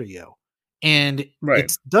chases after you, and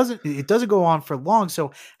it doesn't go on for long.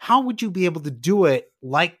 So how would you be able to do it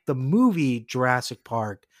like the movie Jurassic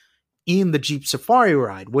Park in the Jeep Safari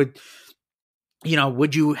ride? Would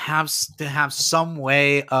you have to have some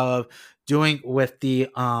way of doing with the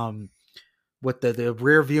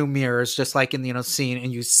rear view mirrors, just like in the scene,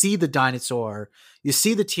 and you see the dinosaur, you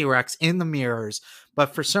see the T-Rex in the mirrors,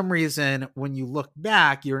 but for some reason when you look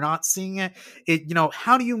back you're not seeing it.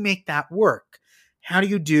 How do you make that work? How do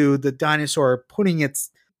you do the dinosaur putting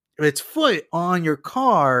its foot on your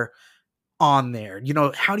car on there?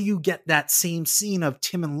 How do you get that same scene of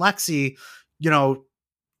Tim and Lexi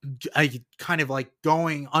kind of like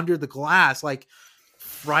going under the glass, like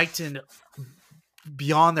frightened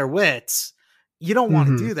beyond their wits, you don't want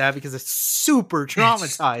to do that because it's super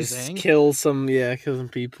traumatizing. Kill some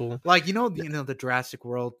people. Like, the Jurassic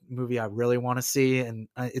World movie I really want to see, and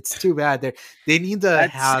it's too bad they need to that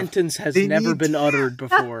have sentence has never been uttered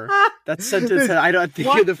before. That sentence, I don't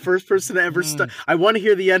think you're the first person to ever start. I want to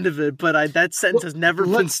hear the end of it, but that sentence has never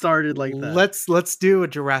been started like that. Let's do a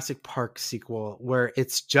Jurassic Park sequel where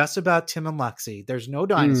it's just about Tim and Lexi. There's no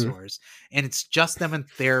dinosaurs, and it's just them in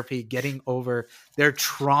therapy getting over their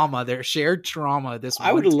trauma, their shared trauma.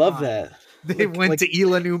 I would love that. They went to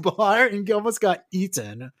Isla Nublar and almost got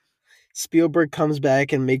eaten. Spielberg comes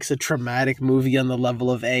back and makes a traumatic movie on the level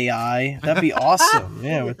of AI. That'd be awesome.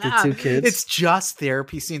 Yeah, with the two kids. It's just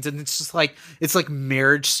therapy scenes, and it's like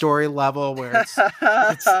Marriage Story level where it's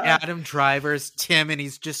Adam Driver's Tim, and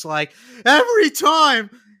he's just like, every day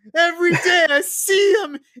I see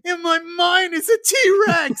him in my mind is a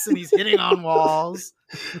T-Rex, and he's hitting on walls.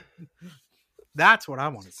 That's what I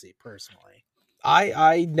want to see personally.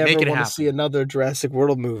 I never want to see another Jurassic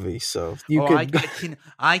World movie, so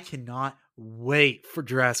I cannot wait for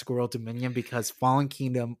Jurassic World Dominion because Fallen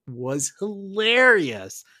Kingdom was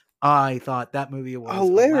hilarious. I thought that movie was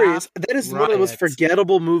hilarious. That is one of the most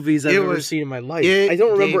forgettable movies I've ever seen in my life. I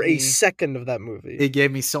don't remember a second of that movie. It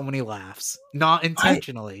gave me so many laughs. Not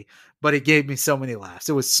intentionally, but it gave me so many laughs.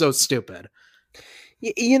 It was so stupid.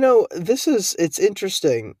 It's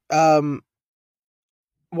interesting.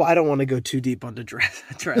 Well, I don't want to go too deep onto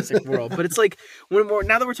Jurassic World, but it's like now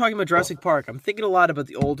that we're talking about Jurassic Park, I'm thinking a lot about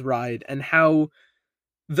the old ride and how,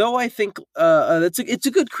 though I think it's a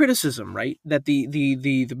good criticism, right? That the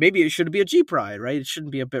maybe it should be a Jeep ride, right? It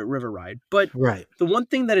shouldn't be a bit river ride, but right. The one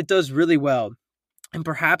thing that it does really well, and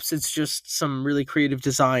perhaps it's just some really creative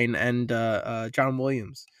design and John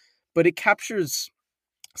Williams, but it captures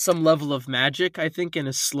some level of magic, I think, in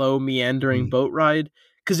a slow meandering boat ride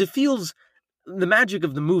because it feels. The magic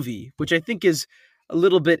of the movie, which I think is a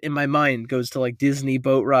little bit in my mind, goes to like Disney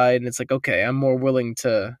boat ride, and it's like, okay, I'm more willing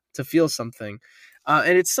to feel something,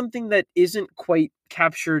 and it's something that isn't quite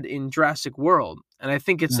captured in Jurassic World, and I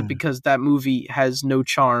think it's because that movie has no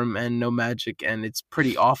charm and no magic, and it's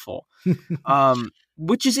pretty awful,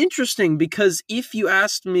 which is interesting because if you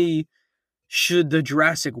asked me, should the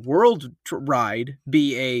Jurassic World ride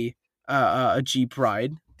be a Jeep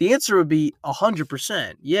ride, the answer would be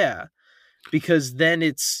 100%, yeah. Because then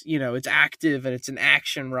it's active and it's an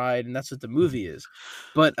action ride and that's what the movie is.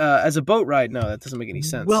 But as a boat ride, no, that doesn't make any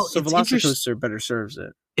sense. Well, so Velocicoaster better serves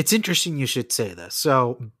it. It's interesting you should say this.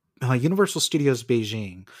 So Universal Studios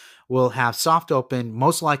Beijing will have soft open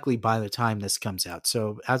most likely by the time this comes out.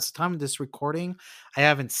 So at the time of this recording, I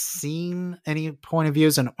haven't seen any point of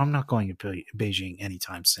views, and I'm not going to Beijing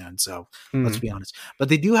anytime soon. So let's be honest. But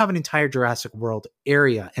they do have an entire Jurassic World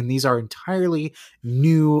area, and these are entirely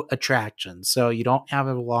new attractions. So you don't have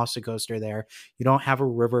a Velocicoaster there. You don't have a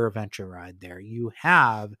river adventure ride there. You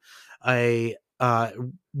have a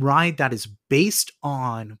ride that is based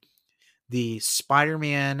on the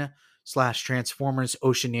Spider-Man / Transformers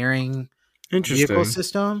Oceaneering vehicle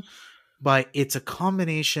system, but it's a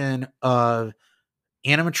combination of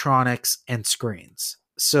animatronics and screens.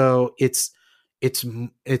 So it's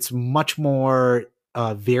much more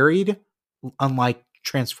varied, unlike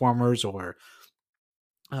Transformers or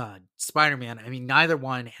Spider-Man. I mean, neither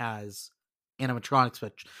one has animatronics,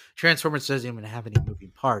 but Transformers doesn't even have any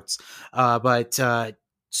moving parts.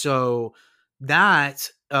 So that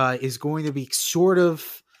is going to be sort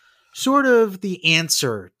of the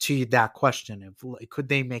answer to that question of could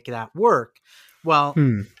they make that work? Well,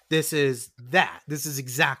 this is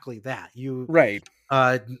exactly that.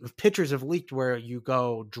 Pictures have leaked where you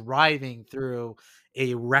go driving through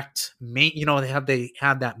a wrecked main, they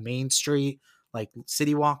have that Main Street, like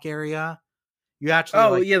City Walk area. You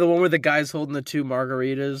actually the one where the guy's holding the 2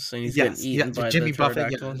 margaritas and he's getting eaten by Jimmy the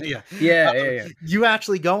Buffett. Yeah. You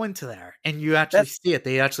actually go into there and you actually see it.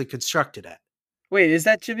 They actually constructed it. Wait, is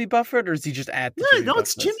that Jimmy Buffett or is he just at the Jimmy Buffett?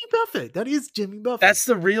 It's Jimmy Buffett. That is Jimmy Buffett. That's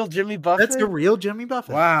the real Jimmy Buffett? That's the real Jimmy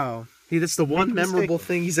Buffett. Wow. That's the one memorable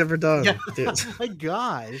thing he's ever done. Yeah. Oh my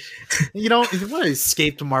gosh. What,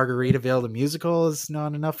 Escape to Margaritaville, the musical is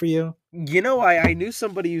not enough for you? I knew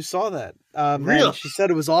somebody who saw that. Really? She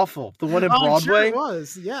said it was awful. The one in Broadway? I'm sure it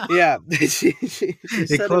was, yeah. Yeah. she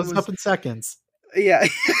it closed up in seconds. Yeah.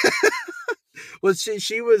 Well,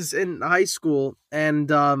 she was in high school and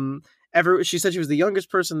she said she was the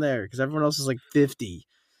youngest person there because everyone else is like 50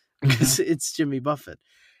 because it's Jimmy Buffett.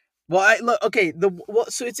 Well,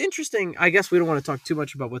 so it's interesting. I guess we don't want to talk too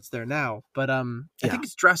much about what's there now, but I think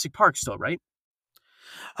it's Jurassic Park still, right?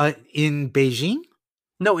 In Beijing?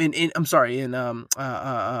 No, I'm sorry, in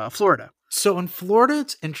Florida. So in Florida,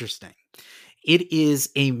 it's interesting. It is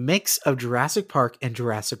a mix of Jurassic Park and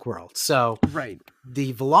Jurassic World. So Right.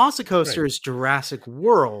 the Velocicoaster is Jurassic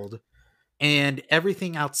World, and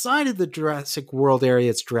everything outside of the Jurassic World area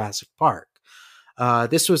is Jurassic Park.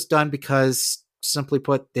 This was done because, simply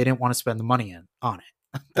put, they didn't want to spend the money on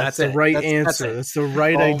it. That's it. the right That's answer. it. That's the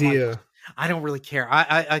right Oh my idea. I don't really care.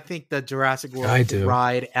 I think the Jurassic I World do.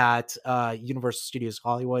 ride at Universal Studios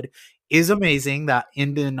Hollywood is amazing. That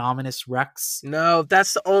Indominus Rex No,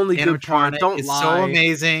 that's the only good part. animatronic Don't is lie. so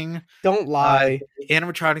amazing. Don't lie. The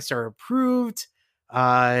animatronics are approved,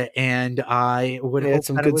 and I would They hope had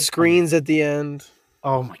some that it good would come. screens at the end.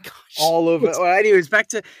 Oh my gosh! All over. Well, anyways, back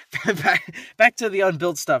to back to the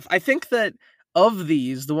unbuilt stuff. I think that of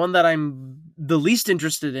these, the one that I'm the least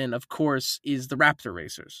interested in, of course, is the Raptor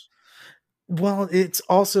Racers. Well, it's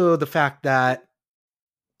also the fact that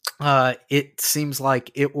it seems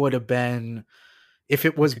like it would have been, if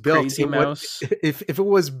it was built, Crazy Mouse. if it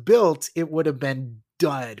was built, it would have been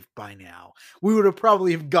dud by now. We would have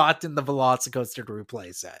probably have gotten the Velocicoaster to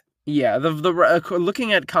replace it. Yeah, the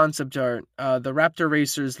looking at concept art, the Raptor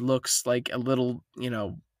Racers looks like a little,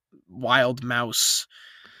 wild mouse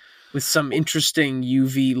with some interesting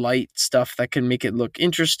UV light stuff that can make it look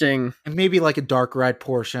interesting. And maybe like a dark ride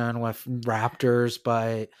portion with raptors,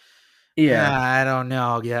 but Yeah, I don't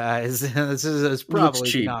know, guys. This is probably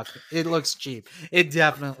cheap. not. It looks cheap. It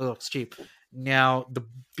definitely looks cheap. Now the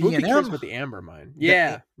we'll be curious B&M, about the Amber Mine.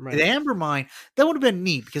 Yeah, right. the Amber Mine, that would have been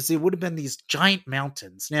neat because it would have been these giant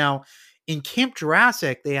mountains. Now in Camp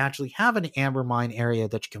Jurassic, they actually have an Amber Mine area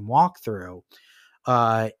that you can walk through,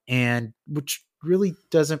 and which really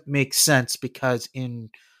doesn't make sense because in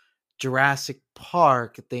Jurassic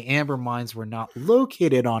Park, the Amber Mines were not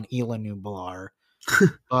located on Isla Nublar,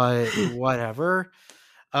 but whatever.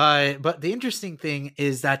 But the interesting thing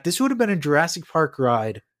is that this would have been a Jurassic Park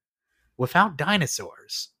ride without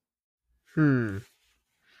dinosaurs. It's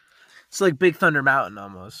like Big Thunder Mountain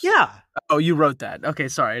almost. Yeah. Oh, you wrote that. Okay,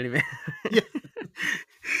 sorry. Anyway. Yeah.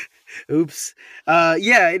 Oops.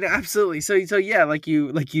 Yeah, absolutely. So yeah, like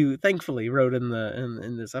you thankfully wrote in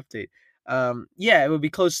this update. Yeah, it would be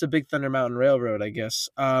close to Big Thunder Mountain Railroad, I guess.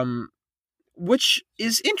 Which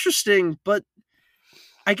is interesting, but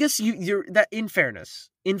I guess you're that in fairness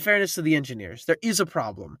to the engineers, there is a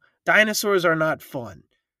problem. Dinosaurs are not fun.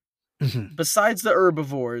 Mhm. Besides the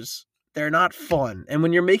herbivores, they're not fun. And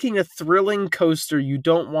when you're making a thrilling coaster, you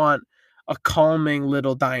don't want a calming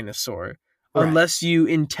little dinosaur. Right. Unless you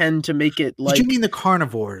intend to make it like... Did you mean the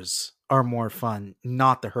carnivores are more fun,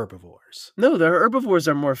 not the herbivores? No, the herbivores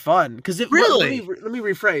are more fun. Because Really? Let me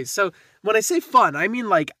rephrase. So when I say fun, I mean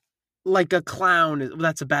like a clown.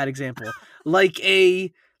 That's a bad example. like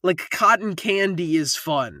cotton candy is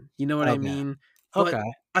fun. You know what I Okay. mean? But Okay.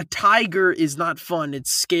 a tiger is not fun.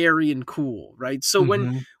 It's scary and cool, right? So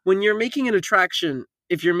Mhm. when you're making an attraction,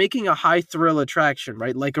 if you're making a high thrill attraction,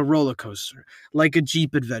 right, like a roller coaster, like a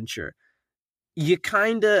Jeep adventure, you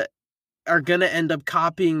kind of are going to end up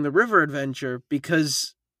copying the river adventure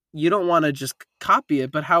because you don't want to just copy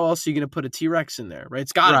it, but how else are you going to put a T-Rex in there, right?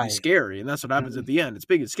 It's got to be Right. scary, and that's what happens at the end. It's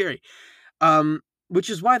big and scary. Which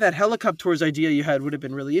is why that Helicopters idea you had would have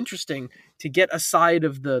been really interesting to get aside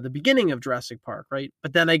of the beginning of Jurassic Park, right?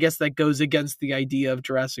 But then I guess that goes against the idea of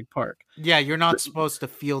Jurassic Park. Yeah, you're not supposed to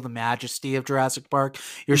feel the majesty of Jurassic Park.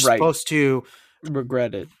 You're Right. supposed to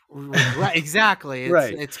Regret it. right, exactly.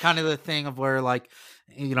 Right. It's kind of the thing of where, like,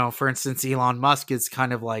 for instance, Elon Musk is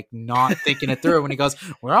kind of like not thinking it through when he goes,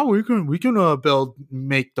 "Well, we can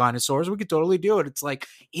make dinosaurs. We could totally do it." It's like,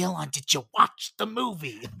 Elon, did you watch the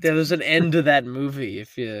movie? There's an end to that movie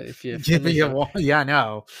if you finish it. Yeah,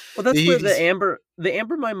 no. Well, that's where He's- the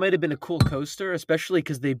Amber Mine might have been a cool coaster, especially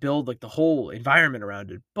because they build like the whole environment around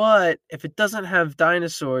it. But if it doesn't have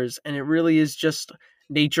dinosaurs and it really is just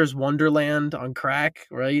nature's wonderland on crack,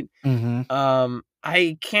 right?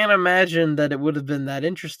 I can't imagine that it would have been that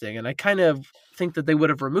interesting. And I kind of think that they would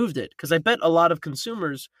have removed it because I bet a lot of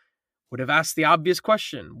consumers would have asked the obvious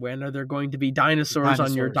question: when are there going to be dinosaurs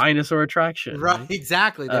on your Dinosaurs. dinosaur attraction? Right,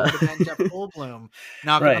 exactly. That would have been Jeff Goldblum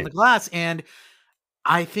knocking on Right. the glass. And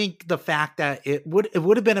I think the fact that it would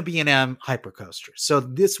have been a B&M hypercoaster. So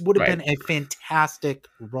this would have Right. been a fantastic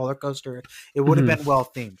roller coaster. It would have Mhm. been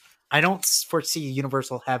well themed. I don't foresee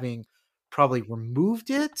Universal having probably removed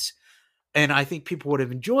it. And I think people would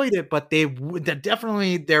have enjoyed it, but there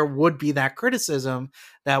would be that criticism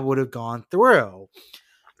that would have gone through.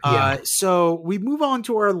 Yeah. So we move on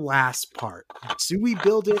to our last part. Do we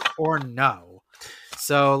build it or no?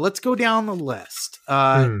 So let's go down the list.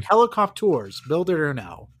 Helicopters, build it or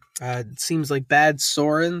no? It seems like bad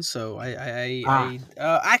Soren, so I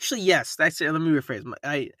actually yes. That's it. Let me rephrase.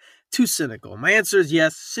 too cynical. My answer is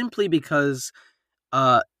yes, simply because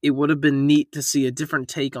it would have been neat to see a different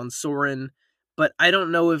take on Soren, but I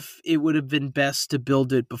don't know if it would have been best to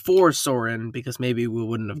build it before Soren, because maybe we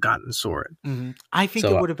wouldn't have gotten Soren. I think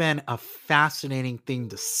So, it would have been a fascinating thing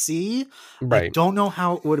to see. I right. don't know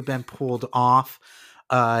how it would have been pulled off.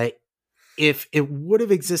 If it would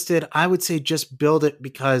have existed, I would say just build it,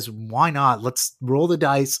 because why not? Let's roll the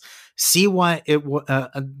dice, see what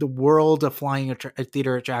the world of flying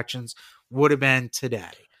theater attractions would have been today.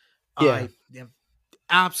 Yeah. I am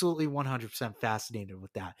absolutely 100% fascinated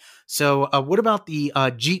with that. So, what about the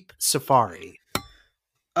Jeep Safari?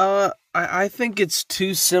 I think it's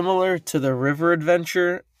too similar to the river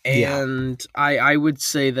adventure, Yeah. and I would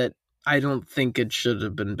say that I don't think it should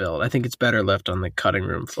have been built. I think it's better left on the cutting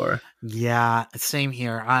room floor. Yeah, same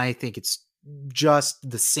here. I think it's just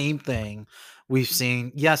the same thing we've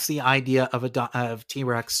seen. Yes, the idea of of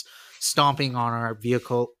T-Rex stomping on our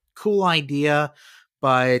vehicle, cool idea,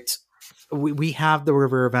 but we have the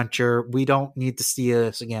river adventure. We don't need to see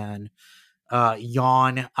this again.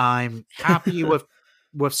 Yawn. I'm happy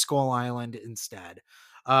with Skull Island instead.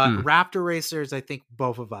 Raptor Racers, I think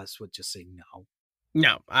both of us would just say no.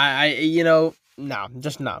 No, no,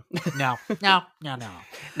 just no. No.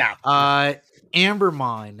 No. Amber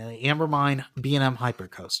Mine, the Amber Mine B&M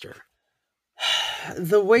Hypercoaster.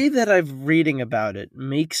 The way that I'm reading about it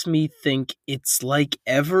makes me think it's like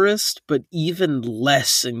Everest, but even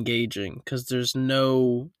less engaging, because there's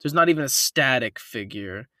not even a static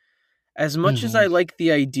figure. As much as I like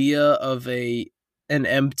the idea of an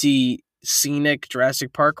empty scenic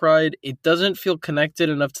Jurassic Park ride, it doesn't feel connected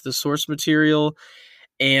enough to the source material.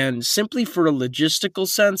 And simply for a logistical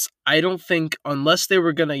sense, I don't think, unless they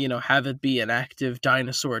were gonna, have it be an active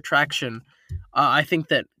dinosaur attraction, I think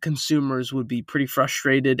that consumers would be pretty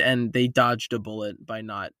frustrated, and they dodged a bullet by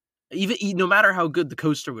not, even no matter how good the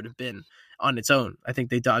coaster would have been on its own. I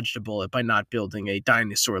think they dodged a bullet by not building a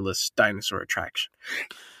dinosaurless dinosaur attraction.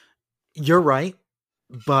 You're right,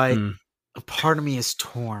 but a part of me is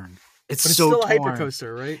torn. It's so still a torn.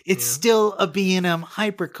 hypercoaster, right? It's still a B&M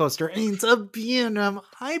Hypercoaster, and it's a B&M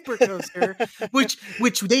Hypercoaster,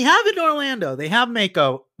 which they have in Orlando. They have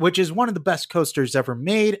Mako, which is one of the best coasters ever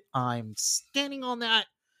made. I'm standing on that.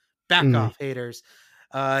 Back off, haters.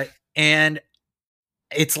 And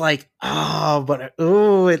it's like,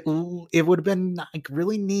 it would have been like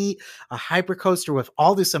really neat, a hypercoaster with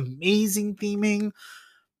all this amazing theming.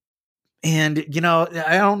 And,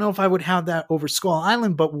 I don't know if I would have that over Skull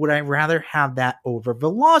Island, but would I rather have that over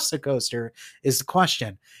Velocicoaster is the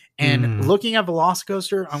question. And looking at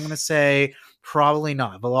Velocicoaster, I'm going to say probably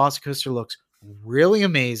not. Velocicoaster looks really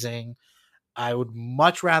amazing. I would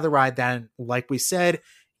much rather ride that. Like we said,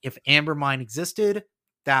 if Amber Mine existed,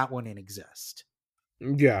 that wouldn't exist.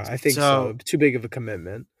 Yeah, I think so. Too big of a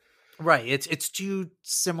commitment. Right. It's too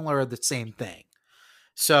similar, the same thing.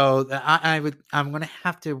 So I'm going to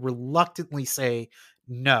have to reluctantly say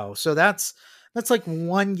no. So that's like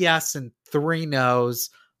one yes and three no's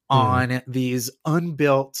on these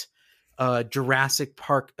unbuilt Jurassic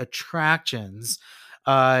Park attractions.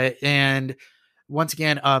 And once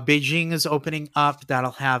again, Beijing is opening up.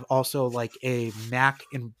 That'll have also like a Mack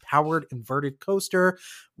empowered inverted coaster,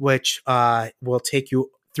 which will take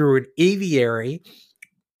you through an aviary,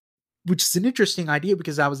 which is an interesting idea,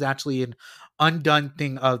 because that was actually an undone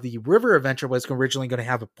thing of the river adventure. Was originally going to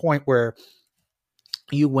have a point where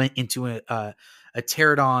you went into a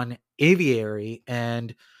pterodon aviary,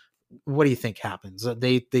 and what do you think happens?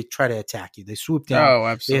 They try to attack you. They swoop down. Oh,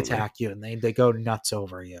 absolutely. They attack you, and they go nuts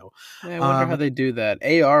over you. Yeah, I wonder how they do that.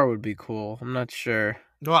 AR would be cool. I'm not sure.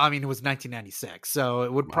 Well, I mean, it was 1996, so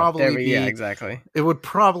it would probably be. Yeah, exactly. It would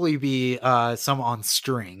probably be some on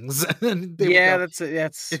strings.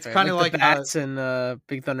 It's kind of like the bats in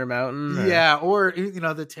Big Thunder Mountain. Yeah, or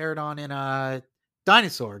the pterodon in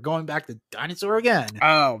Dinosaur, going back to Dinosaur again.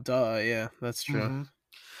 Oh, duh, yeah, that's true.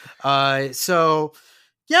 So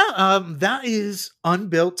yeah, that is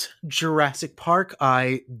unbuilt Jurassic Park.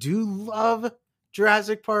 I do love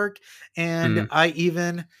Jurassic Park, and I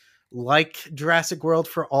even like Jurassic World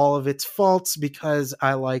for all of its faults, because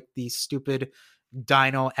I like the stupid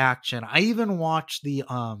dino action. I even watched the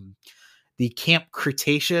Camp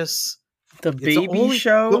Cretaceous, the baby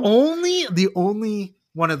show. The only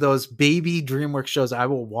one of those baby DreamWorks shows I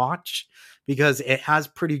will watch, because it has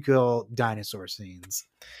pretty cool dinosaur scenes.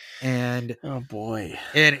 And oh boy,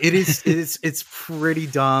 and it's pretty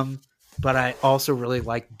dumb, but I also really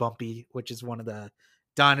like Bumpy, which is one of the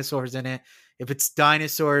dinosaurs in it. If it's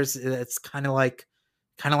dinosaurs, it's kind of like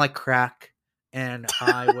crack, and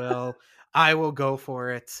I will go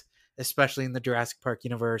for it, especially in the Jurassic Park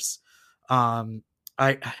universe.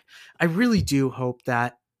 I I really do hope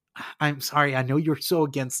that. I'm sorry, I know you're so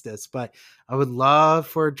against this, but I would love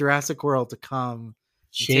for Jurassic World to come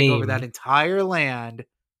and take over that entire land,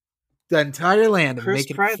 and Chris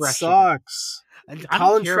make it Pratt fresh. sucks.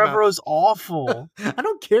 Colin Trevorrow's awful. I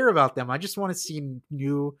don't care about them. I just want to see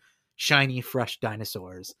new, shiny, fresh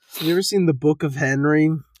dinosaurs. Have you ever seen The Book of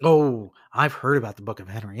Henry? Oh, I've heard about The Book of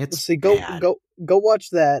Henry. It's bad. Go watch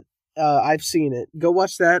that. I've seen it. Go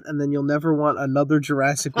watch that, and then you'll never want another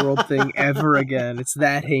Jurassic World thing ever again. It's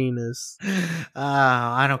that heinous.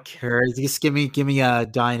 I don't care. Just give me a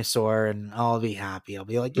dinosaur, and I'll be happy. I'll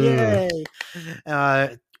be like, yay!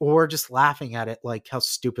 Or just laughing at it, like how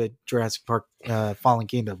stupid Jurassic Park Fallen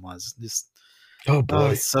Kingdom was. Just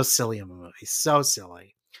it's so silly in the movie. So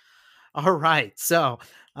silly. All right, so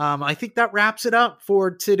I think that wraps it up for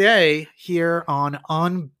today here on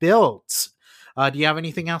Unbuilt. Do you have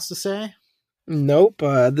anything else to say? Nope.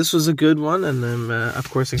 This was a good one, and I'm of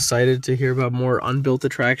course excited to hear about more unbuilt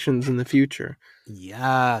attractions in the future.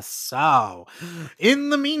 Yes. So, in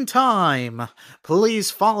the meantime, please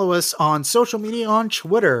follow us on social media on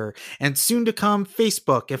Twitter and soon to come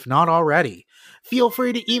Facebook, if not already. Feel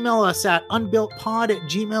free to email us at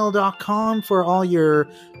unbuiltpod@gmail.com for all your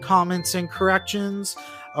comments and corrections.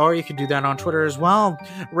 Or you can do that on Twitter as well.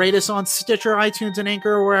 Rate us on Stitcher, iTunes, and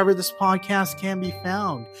Anchor, or wherever this podcast can be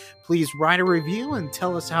found. Please write a review and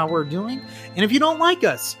tell us how we're doing. And if you don't like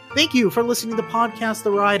us, thank you for listening to Podcast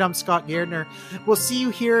The Ride. I'm Scott Gardner. We'll see you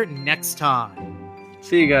here next time.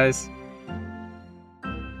 See you guys.